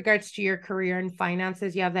right, in regards to your career and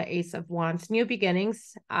finances, you have the Ace of Wands, new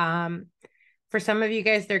beginnings. For some of you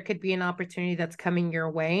guys, there could be an opportunity that's coming your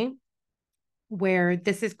way where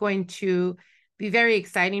this is going to be very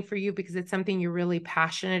exciting for you because it's something you're really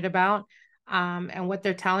passionate about. And what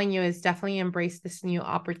they're telling you is definitely embrace this new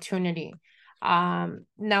opportunity. Now,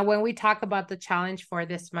 when we talk about the challenge for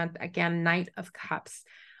this month, again, Knight of Cups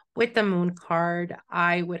with the Moon card,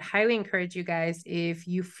 I would highly encourage you guys, if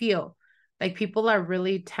you feel like people are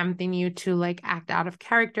really tempting you to like act out of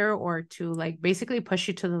character or to like basically push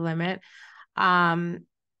you to the limit, don't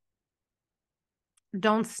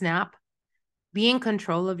snap. Be in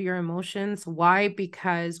control of your emotions. Why?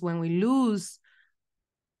 Because when we lose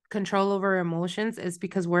control over emotions, is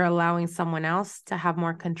because we're allowing someone else to have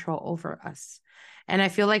more control over us. And I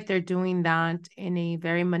feel like they're doing that in a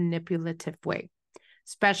very manipulative way,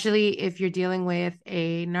 especially if you're dealing with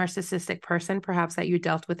a narcissistic person, perhaps that you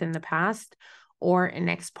dealt with in the past, or an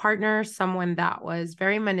ex-partner, someone that was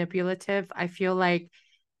very manipulative. I feel like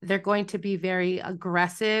they're going to be very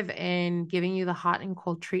aggressive in giving you the hot and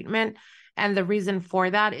cold treatment. And the reason for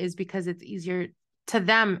that is because it's easier to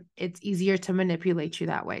them, it's easier to manipulate you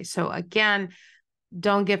that way. So again,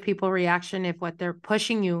 don't give people reaction if what they're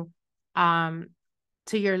pushing you to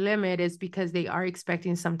your limit is because they are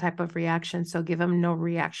expecting some type of reaction. So give them no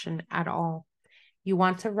reaction at all. You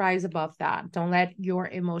want to rise above that. Don't let your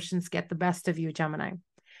emotions get the best of you, Gemini.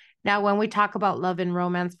 Now, when we talk about love and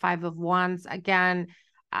romance, 5 of Wands, again,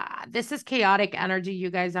 this is chaotic energy, you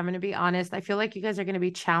guys. I'm going to be honest. I feel like you guys are going to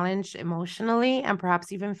be challenged emotionally and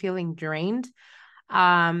perhaps even feeling drained.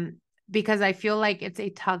 Because I feel like it's a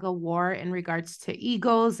tug of war in regards to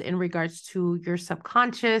egos, in regards to your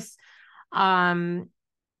subconscious,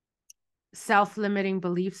 self-limiting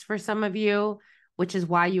beliefs for some of you, which is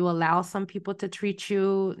why you allow some people to treat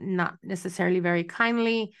you not necessarily very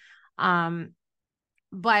kindly.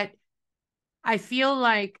 But I feel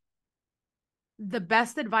like the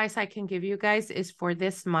best advice I can give you guys is for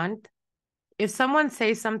this month, if someone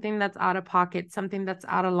says something that's out of pocket, something that's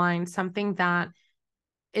out of line, something that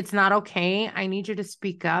it's not okay, I need you to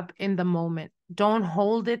speak up in the moment. Don't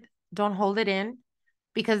hold it in,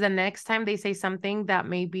 because the next time they say something that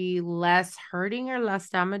may be less hurting or less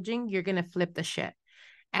damaging, you're going to flip the shit.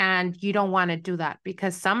 And you don't want to do that,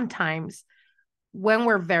 because sometimes when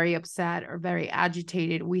we're very upset or very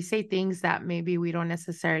agitated, we say things that maybe we don't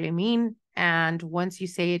necessarily mean. And once you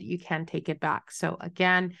say it, you can't take it back. So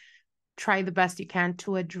again, try the best you can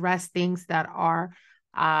to address things that are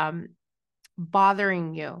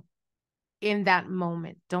bothering you in that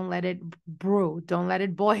moment. Don't let it brew. Don't let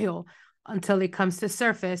it boil until it comes to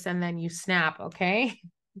surface and then you snap, okay?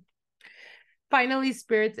 Finally,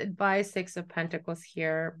 Spirit's advice, 6 of Pentacles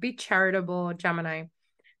here. Be charitable, Gemini.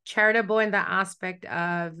 Charitable in the aspect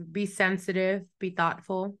of be sensitive, be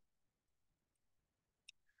thoughtful.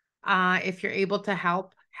 If you're able to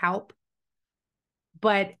help, help.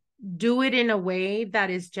 But do it in a way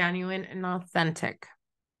that is genuine and authentic.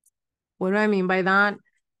 What do I mean by that?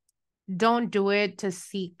 Don't do it to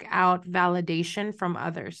seek out validation from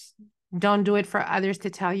others. Don't do it for others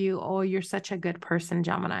to tell you, oh, you're such a good person,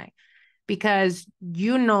 Gemini, because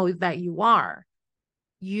you know that you are.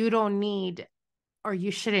 You don't need, or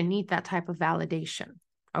you shouldn't need that type of validation.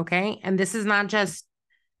 Okay. And this is not just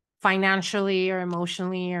financially or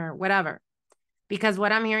emotionally or whatever, because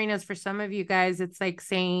what I'm hearing is for some of you guys, it's like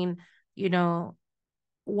saying, you know,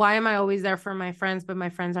 why am I always there for my friends, but my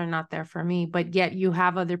friends are not there for me? But yet you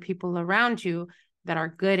have other people around you that are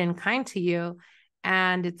good and kind to you,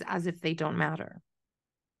 and it's as if they don't matter.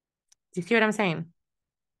 Do you see what I'm saying?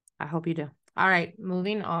 I hope you do. All right,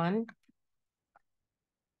 moving on.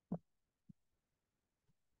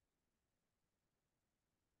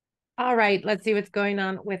 All right, let's see what's going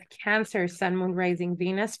on with Cancer, Sun, Moon, Rising,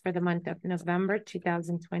 Venus for the month of November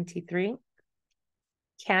 2023.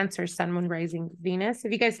 Cancer, Sun, Moon, Rising, Venus.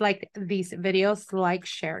 If you guys liked these videos, like,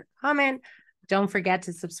 share, comment. Don't forget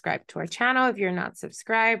to subscribe to our channel if you're not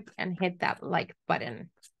subscribed, and hit that like button.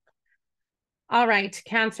 All right,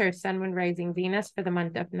 Cancer, Sun, Moon, Rising, Venus for the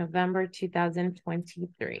month of November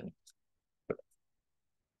 2023.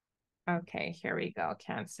 Okay, here we go,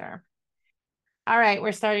 Cancer. All right,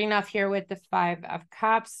 we're starting off here with the 5 of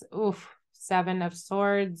Cups. Oof, 7 of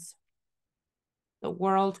Swords. The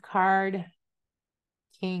World card.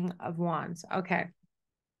 King of Wands. Okay.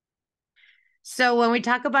 So when we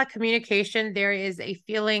talk about communication, there is a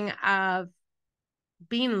feeling of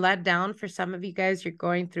being let down. For some of you guys, you're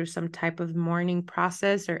going through some type of mourning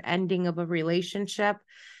process or ending of a relationship.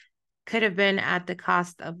 Could have been at the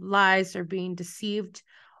cost of lies or being deceived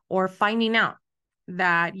or finding out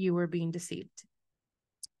that you were being deceived.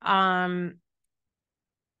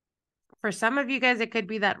 For some of you guys, it could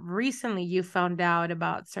be that recently you found out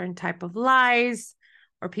about certain type of lies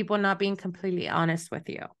or people not being completely honest with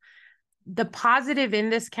you. The positive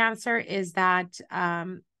in this Cancer is that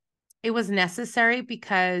it was necessary,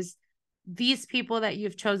 because these people that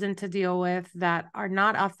you've chosen to deal with that are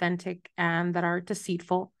not authentic and that are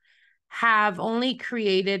deceitful have only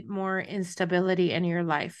created more instability in your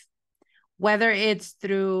life, whether it's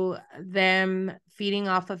through them feeding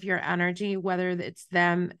off of your energy, whether it's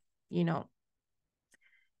them, you know,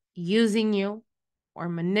 using you or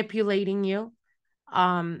manipulating you.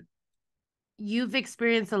 You've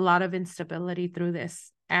experienced a lot of instability through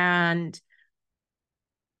this, and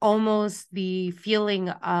almost the feeling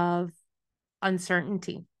of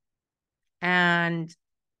uncertainty. And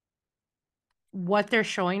what they're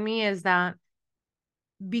showing me is that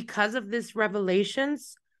because of this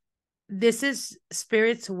revelations, this is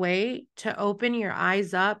Spirit's way to open your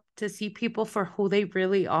eyes up to see people for who they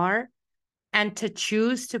really are, and to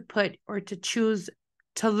choose to put, or to choose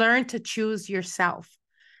to learn to choose yourself.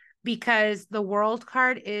 Because the World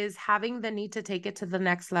card is having the need to take it to the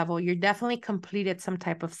next level. You're definitely completed some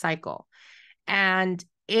type of cycle. And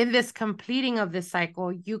in this completing of this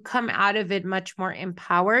cycle, you come out of it much more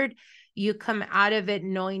empowered. You come out of it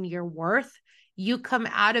knowing your worth. You come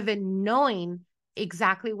out of it knowing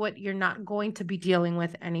exactly what you're not going to be dealing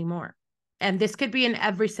with anymore. And this could be in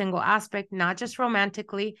every single aspect, not just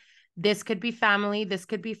romantically. This could be family. This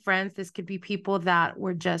could be friends. This could be people that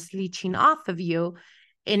were just leeching off of you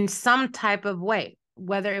in some type of way,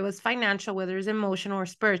 whether it was financial, whether it's emotional or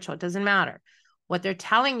spiritual, it doesn't matter. What they're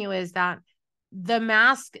telling you is that the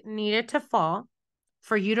mask needed to fall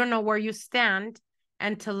for you to know where you stand,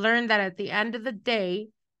 and to learn that at the end of the day,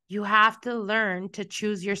 you have to learn to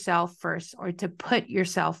choose yourself first, or to put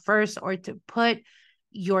yourself first, or to put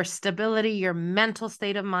your stability, your mental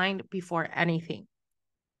state of mind before anything.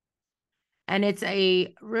 And it's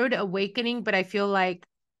a rude awakening, but I feel like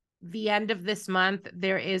the end of this month,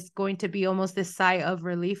 there is going to be almost this sigh of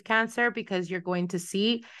relief, Cancer, because you're going to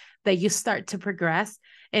see that you start to progress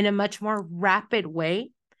in a much more rapid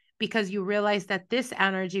way, because you realize that this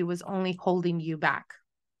energy was only holding you back.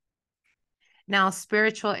 Now,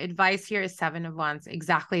 spiritual advice here is 7 of Wands.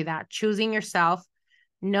 Exactly that. Choosing yourself,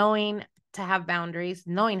 knowing to have boundaries,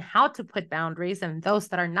 knowing how to put boundaries, and those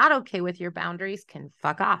that are not okay with your boundaries can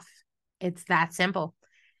fuck off. It's that simple.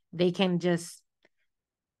 They can just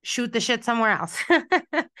shoot the shit somewhere else,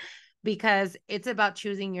 because it's about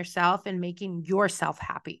choosing yourself and making yourself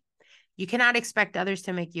happy. You cannot expect others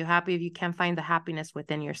to make you happy if you can't find the happiness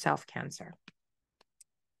within yourself, Cancer.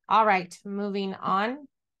 All right, moving on.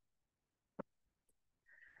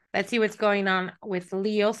 Let's see what's going on with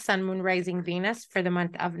Leo, Sun, Moon, Rising, Venus for the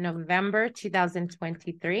month of November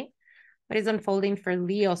 2023. What is unfolding for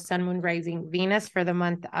Leo, Sun, Moon, Rising, Venus for the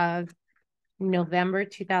month of November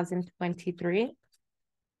 2023?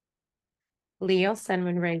 Leo, Sun,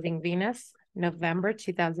 Moon, Rising, Venus, November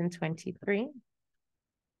 2023.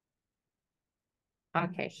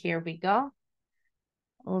 Okay, here we go.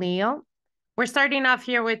 Leo. We're starting off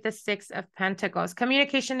here with the 6 of Pentacles.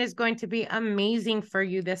 Communication is going to be amazing for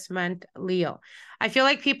you this month, Leo. I feel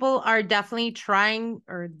like people are definitely trying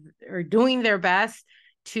or doing their best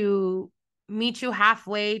to meet you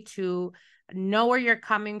halfway, to know where you're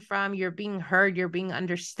coming from. You're being heard. You're being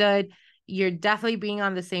understood. You're definitely being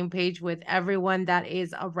on the same page with everyone that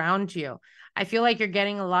is around you. I feel like you're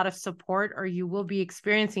getting a lot of support, or you will be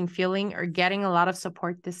experiencing, feeling, or getting a lot of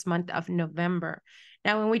support this month of November.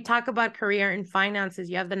 Now, when we talk about career and finances,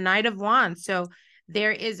 you have the Knight of Wands. So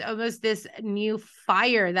there is almost this new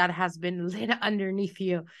fire that has been lit underneath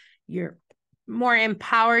you. You're more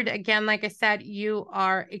empowered. Again, like I said, you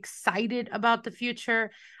are excited about the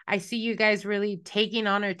future. I see you guys really taking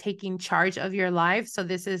on or taking charge of your life. So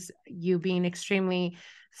this is you being extremely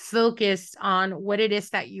focused on what it is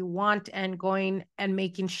that you want and going and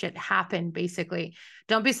making shit happen, basically.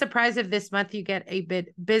 Don't be surprised if this month you get a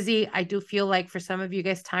bit busy. I do feel like for some of you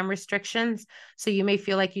guys, time restrictions. So you may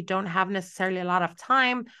feel like you don't have necessarily a lot of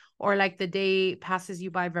time, or like the day passes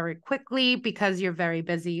you by very quickly because you're very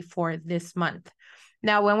busy for this month.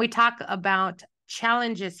 Now, when we talk about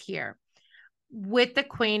challenges here, with the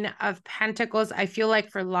Queen of Pentacles, I feel like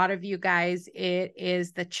for a lot of you guys, it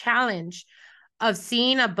is the challenge of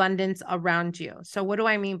seeing abundance around you. So what do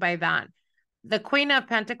I mean by that? The Queen of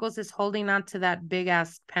Pentacles is holding on to that big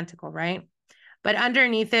ass pentacle, right? But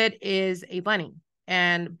underneath it is a bunny.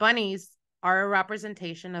 And bunnies are a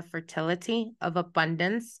representation of fertility, of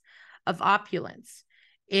abundance, of opulence.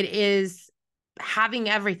 It is having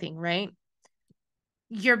everything, right?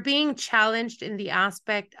 You're being challenged in the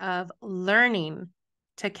aspect of learning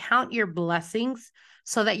to count your blessings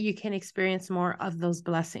so that you can experience more of those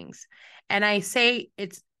blessings. And I say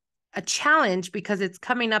it's a challenge because it's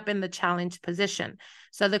coming up in the challenge position.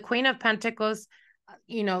 So the Queen of Pentacles,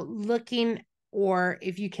 looking, or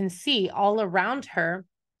if you can see all around her,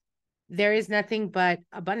 there is nothing but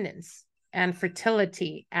abundance and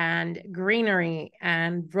fertility and greenery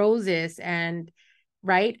and roses and,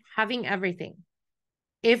 right, having everything.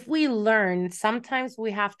 If we learn, sometimes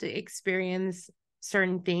we have to experience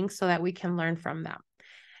certain things so that we can learn from them.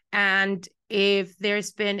 And if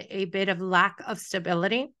there's been a bit of lack of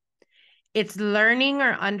stability, it's learning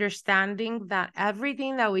or understanding that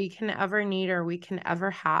everything that we can ever need or we can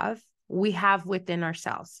ever have, we have within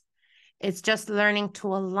ourselves. It's just learning to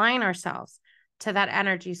align ourselves to that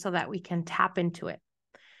energy so that we can tap into it.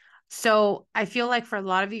 So I feel like for a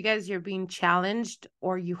lot of you guys, you're being challenged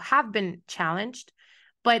or you have been challenged.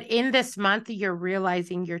 But in this month, you're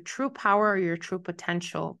realizing your true power or your true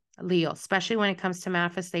potential, Leo, especially when it comes to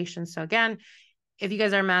manifestation. So again, if you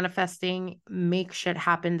guys are manifesting, make shit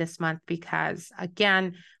happen this month because,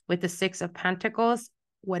 again, with the Six of Pentacles,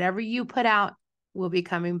 whatever you put out will be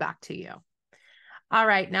coming back to you. All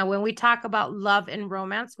right. Now, when we talk about love and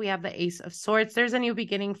romance, we have the Ace of Swords. There's a new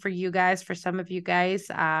beginning for you guys. For some of you guys,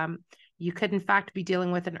 you could, in fact, be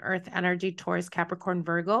dealing with an earth energy, Taurus, Capricorn,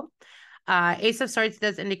 Virgo. Ace of Swords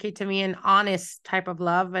does indicate to me an honest type of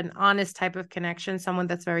love, an honest type of connection, someone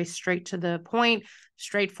that's very straight to the point,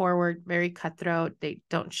 straightforward, very cutthroat. They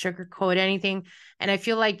don't sugarcoat anything. And I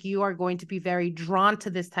feel like you are going to be very drawn to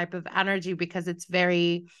this type of energy because it's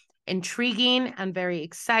very intriguing and very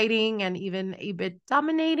exciting and even a bit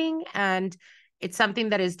dominating. And it's something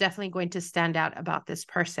that is definitely going to stand out about this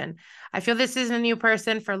person. I feel this is a new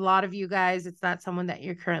person for a lot of you guys. It's not someone that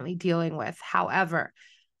you're currently dealing with. However,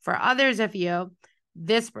 for others of you,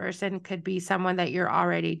 this person could be someone that you're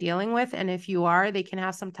already dealing with. And if you are, they can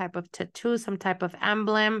have some type of tattoo, some type of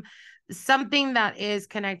emblem, something that is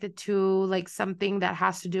connected to like something that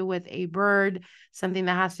has to do with a bird, something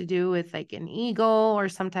that has to do with like an eagle or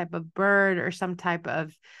some type of bird or some type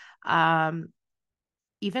of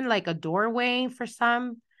even like a doorway for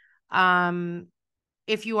some.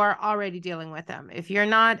 If you are already dealing with them. If you're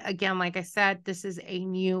not, again, like I said, this is a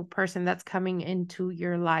new person that's coming into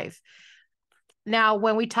your life. Now,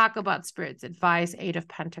 when we talk about spirits, advice, Eight of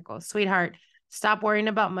Pentacles, sweetheart, stop worrying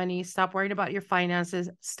about money. Stop worrying about your finances.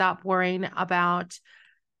 Stop worrying about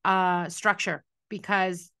structure,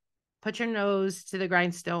 because put your nose to the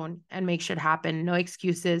grindstone and make shit happen. No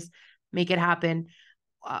excuses. Make it happen.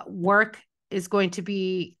 Work is going to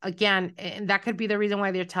be, again, and that could be the reason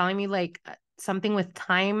why they're telling me like something with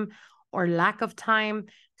time or lack of time.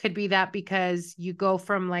 Could be that because you go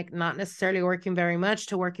from like not necessarily working very much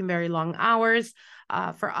to working very long hours.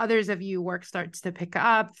 For others of you, work starts to pick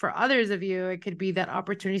up. For others of you, it could be that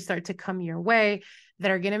opportunities start to come your way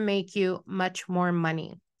that are going to make you much more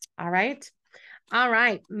money. All right. All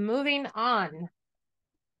right. Moving on.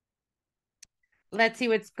 Let's see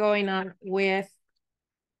what's going on with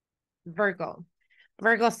Virgo.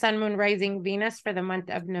 Virgo, Sun, Moon, Rising, Venus for the month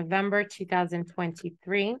of November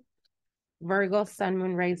 2023. Virgo, Sun,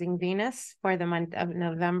 Moon, Rising, Venus for the month of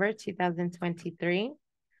November 2023.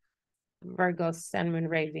 Virgo, Sun, Moon,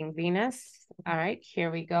 Rising, Venus. All right, here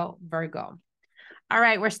we go, Virgo. All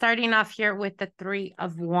right, we're starting off here with the Three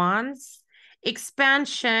of Wands.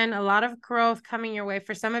 Expansion, a lot of growth coming your way.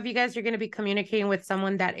 For some of you guys, you're going to be communicating with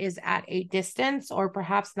someone that is at a distance or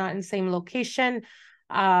perhaps not in the same location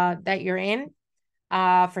that you're in.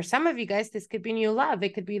 For some of you guys, this could be new love.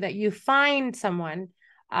 It could be that you find someone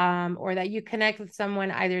or that you connect with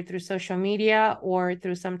someone either through social media or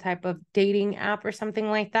through some type of dating app or something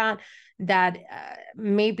like that, that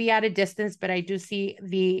may be at a distance, but I do see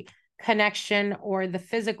the connection or the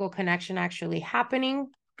physical connection actually happening.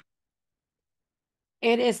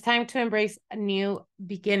 It is time to embrace new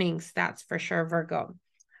beginnings. That's for sure, Virgo.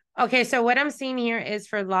 Okay, so what I'm seeing here is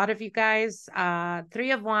for a lot of you guys,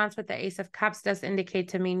 Three of Wands with the Ace of Cups does indicate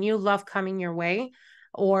to me new love coming your way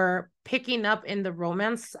or picking up in the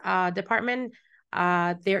romance department.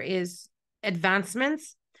 There is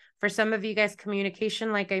advancements. For some of you guys,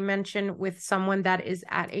 communication, like I mentioned, with someone that is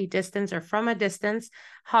at a distance or from a distance.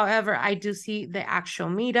 However, I do see the actual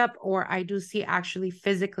meetup or I do see actually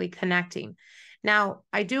physically connecting. Now,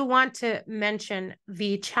 I do want to mention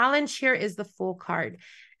the challenge here is the Fool card.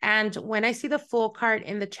 And when I see the Fool card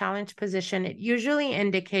in the challenge position, it usually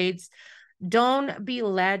indicates don't be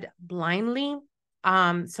led blindly.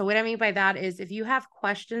 So what I mean by that is if you have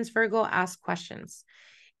questions, Virgo, ask questions.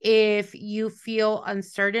 If you feel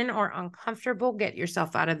uncertain or uncomfortable, get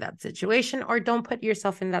yourself out of that situation or don't put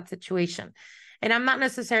yourself in that situation. And I'm not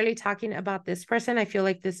necessarily talking about this person. I feel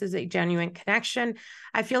like this is a genuine connection.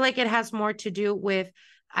 I feel like it has more to do with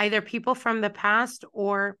either people from the past,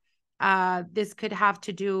 or this could have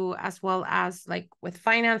to do as well as like with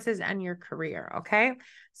finances and your career. Okay.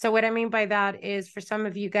 So what I mean by that is, for some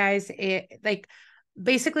of you guys, it like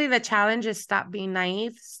basically the challenge is stop being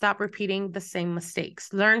naive, stop repeating the same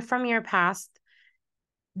mistakes, learn from your past.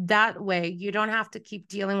 That way you don't have to keep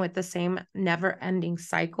dealing with the same never ending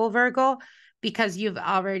cycle, Virgo, because you've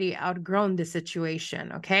already outgrown the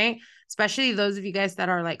situation. Okay. Especially those of you guys that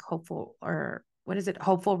are like hopeful, or what is it?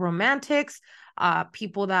 Hopeful romantics,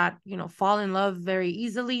 people that, you know, fall in love very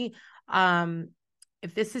easily.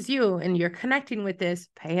 If this is you and you're connecting with this,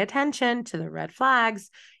 pay attention to the red flags.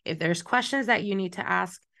 If there's questions that you need to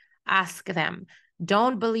ask them.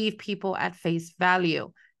 Don't believe people at face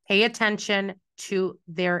value. Pay attention to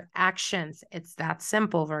their actions. It's that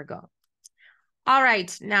simple, Virgo. All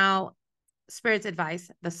right. Now, Spirit's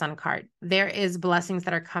advice, the Sun card. There is blessings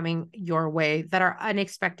that are coming your way that are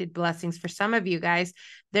unexpected blessings. For some of you guys,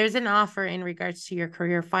 there's an offer in regards to your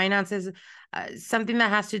career, finances, something that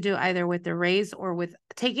has to do either with the raise or with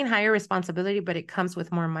taking higher responsibility, but it comes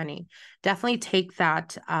with more money. Definitely take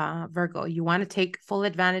that, Virgo. You want to take full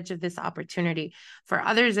advantage of this opportunity. For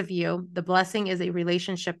others of you, the blessing is a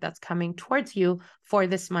relationship that's coming towards you for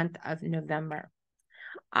this month of November.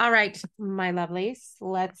 All right, my lovelies,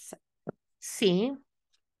 let's see.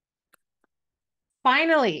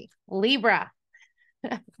 Finally, Libra.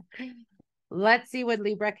 Let's see what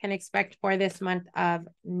Libra can expect for this month of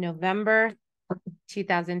November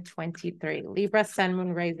 2023. Libra, Sun,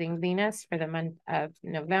 Moon, Rising, Venus for the month of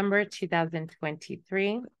November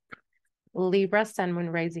 2023. Libra, Sun, Moon,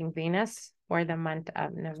 Rising, Venus for the month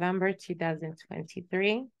of November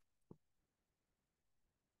 2023.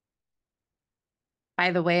 By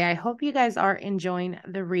the way, I hope you guys are enjoying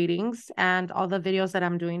the readings and all the videos that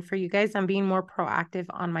I'm doing for you guys. I'm being more proactive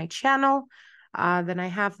on my channel than I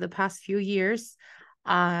have the past few years.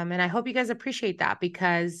 And I hope you guys appreciate that,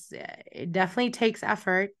 because it definitely takes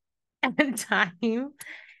effort and time.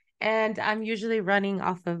 And I'm usually running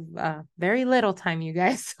off of very little time, you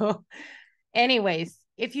guys. So anyways,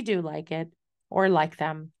 if you do like it or like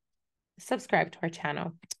them, subscribe to our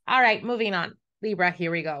channel. All right, moving on. Libra, here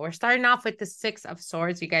we go. We're starting off with the Six of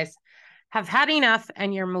Swords. You guys have had enough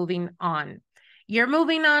and you're moving on. You're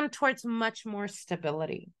moving on towards much more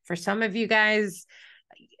stability. For some of you guys,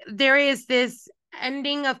 there is this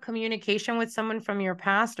ending of communication with someone from your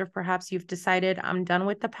past, or perhaps you've decided I'm done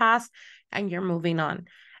with the past and you're moving on.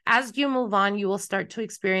 As you move on, you will start to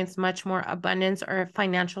experience much more abundance or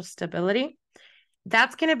financial stability.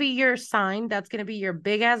 That's going to be your sign. That's going to be your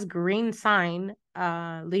big ass green sign,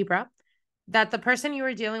 Libra, that the person you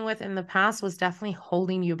were dealing with in the past was definitely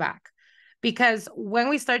holding you back. Because when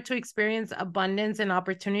we start to experience abundance and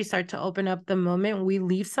opportunities start to open up the moment we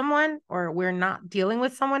leave someone or we're not dealing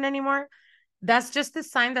with someone anymore, that's just a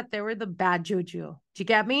sign that they were the bad juju. Do you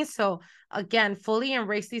get me? So again, fully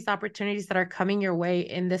embrace these opportunities that are coming your way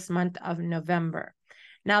in this month of November.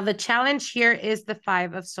 Now, the challenge here is the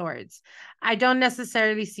Five of Swords. I don't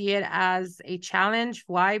necessarily see it as a challenge.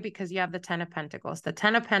 Why? Because you have the Ten of Pentacles. The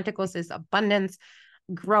Ten of Pentacles is abundance,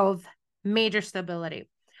 growth, major stability.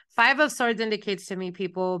 Five of Swords indicates to me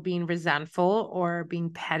people being resentful or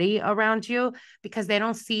being petty around you because they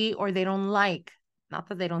don't see, or they don't like, not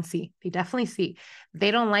that they don't see, they definitely see,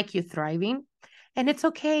 they don't like you thriving. And it's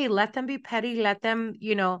okay. Let them be petty. Let them,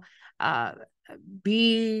 you know,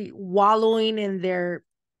 be wallowing in their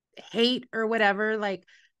hate or whatever. Like,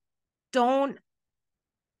 don't,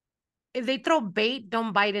 if they throw bait,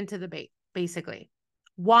 don't bite into the bait, basically.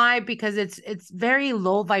 Why? Because it's very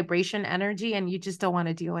low vibration energy and you just don't want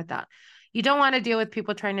to deal with that. You don't want to deal with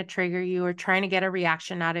people trying to trigger you or trying to get a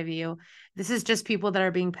reaction out of you. This is just people that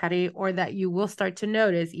are being petty, or that you will start to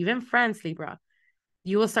notice, even friends, Libra.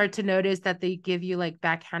 You will start to notice that they give you like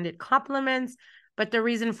backhanded compliments. But the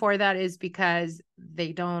reason for that is because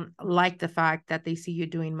they don't like the fact that they see you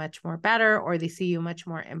doing much more better, or they see you much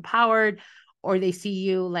more empowered, or they see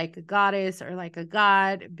you like a goddess or like a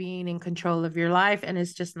god being in control of your life, and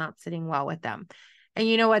it's just not sitting well with them. And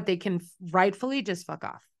you know what? They can rightfully just fuck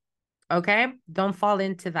off. Okay? Don't fall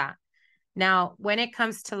into that. Now, when it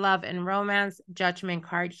comes to love and romance, Judgment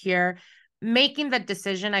card here, making the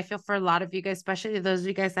decision, I feel for a lot of you guys, especially those of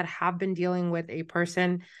you guys that have been dealing with a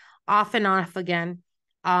person off and off again,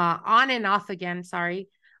 on and off again, sorry.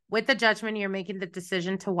 With the Judgment, you're making the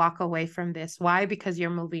decision to walk away from this. Why? Because you're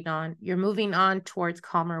moving on. You're moving on towards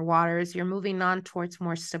calmer waters. You're moving on towards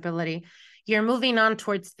more stability. You're moving on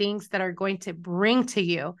towards things that are going to bring to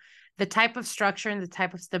you the type of structure and the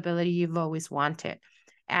type of stability you've always wanted.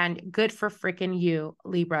 And good for freaking you,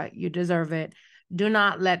 Libra. You deserve it. Do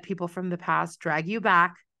not let people from the past drag you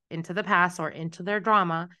back into the past or into their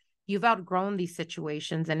drama. You've outgrown these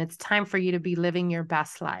situations, and it's time for you to be living your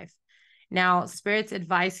best life. Now, Spirit's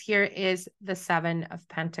advice here is the 7 of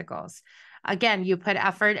Pentacles. Again, you put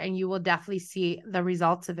effort and you will definitely see the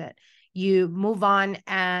results of it. You move on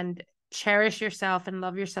and cherish yourself and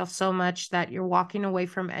love yourself so much that you're walking away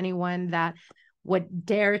from anyone that would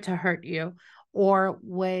dare to hurt you or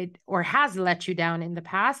has let you down in the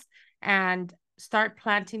past, and start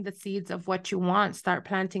planting the seeds of what you want. Start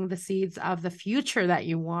planting the seeds of the future that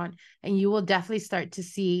you want, and you will definitely start to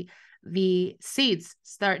see the seeds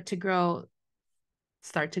start to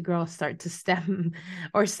stem,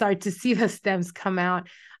 or start to see the stems come out.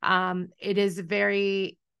 It is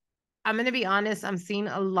very, I'm going to be honest, I'm seeing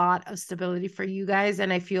a lot of stability for you guys.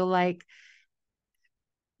 And I feel like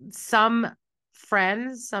some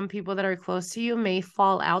friends, some people that are close to you may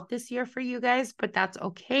fall out this year for you guys, but that's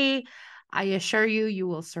okay. I assure you, you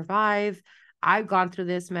will survive. I've gone through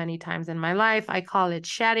this many times in my life. I call it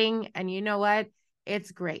shedding. And you know what?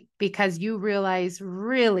 It's great because you realize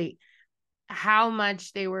really how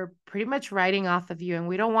much they were pretty much writing off of you. And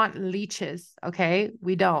we don't want leeches, okay?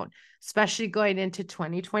 We don't, especially going into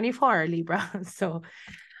 2024, Libra. So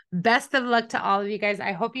best of luck to all of you guys.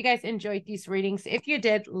 I hope you guys enjoyed these readings. If you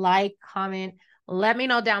did, like, comment, let me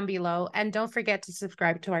know down below. And don't forget to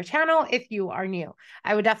subscribe to our channel if you are new.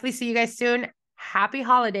 I will definitely see you guys soon. Happy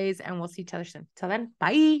holidays, and we'll see each other soon. Till then,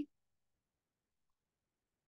 bye.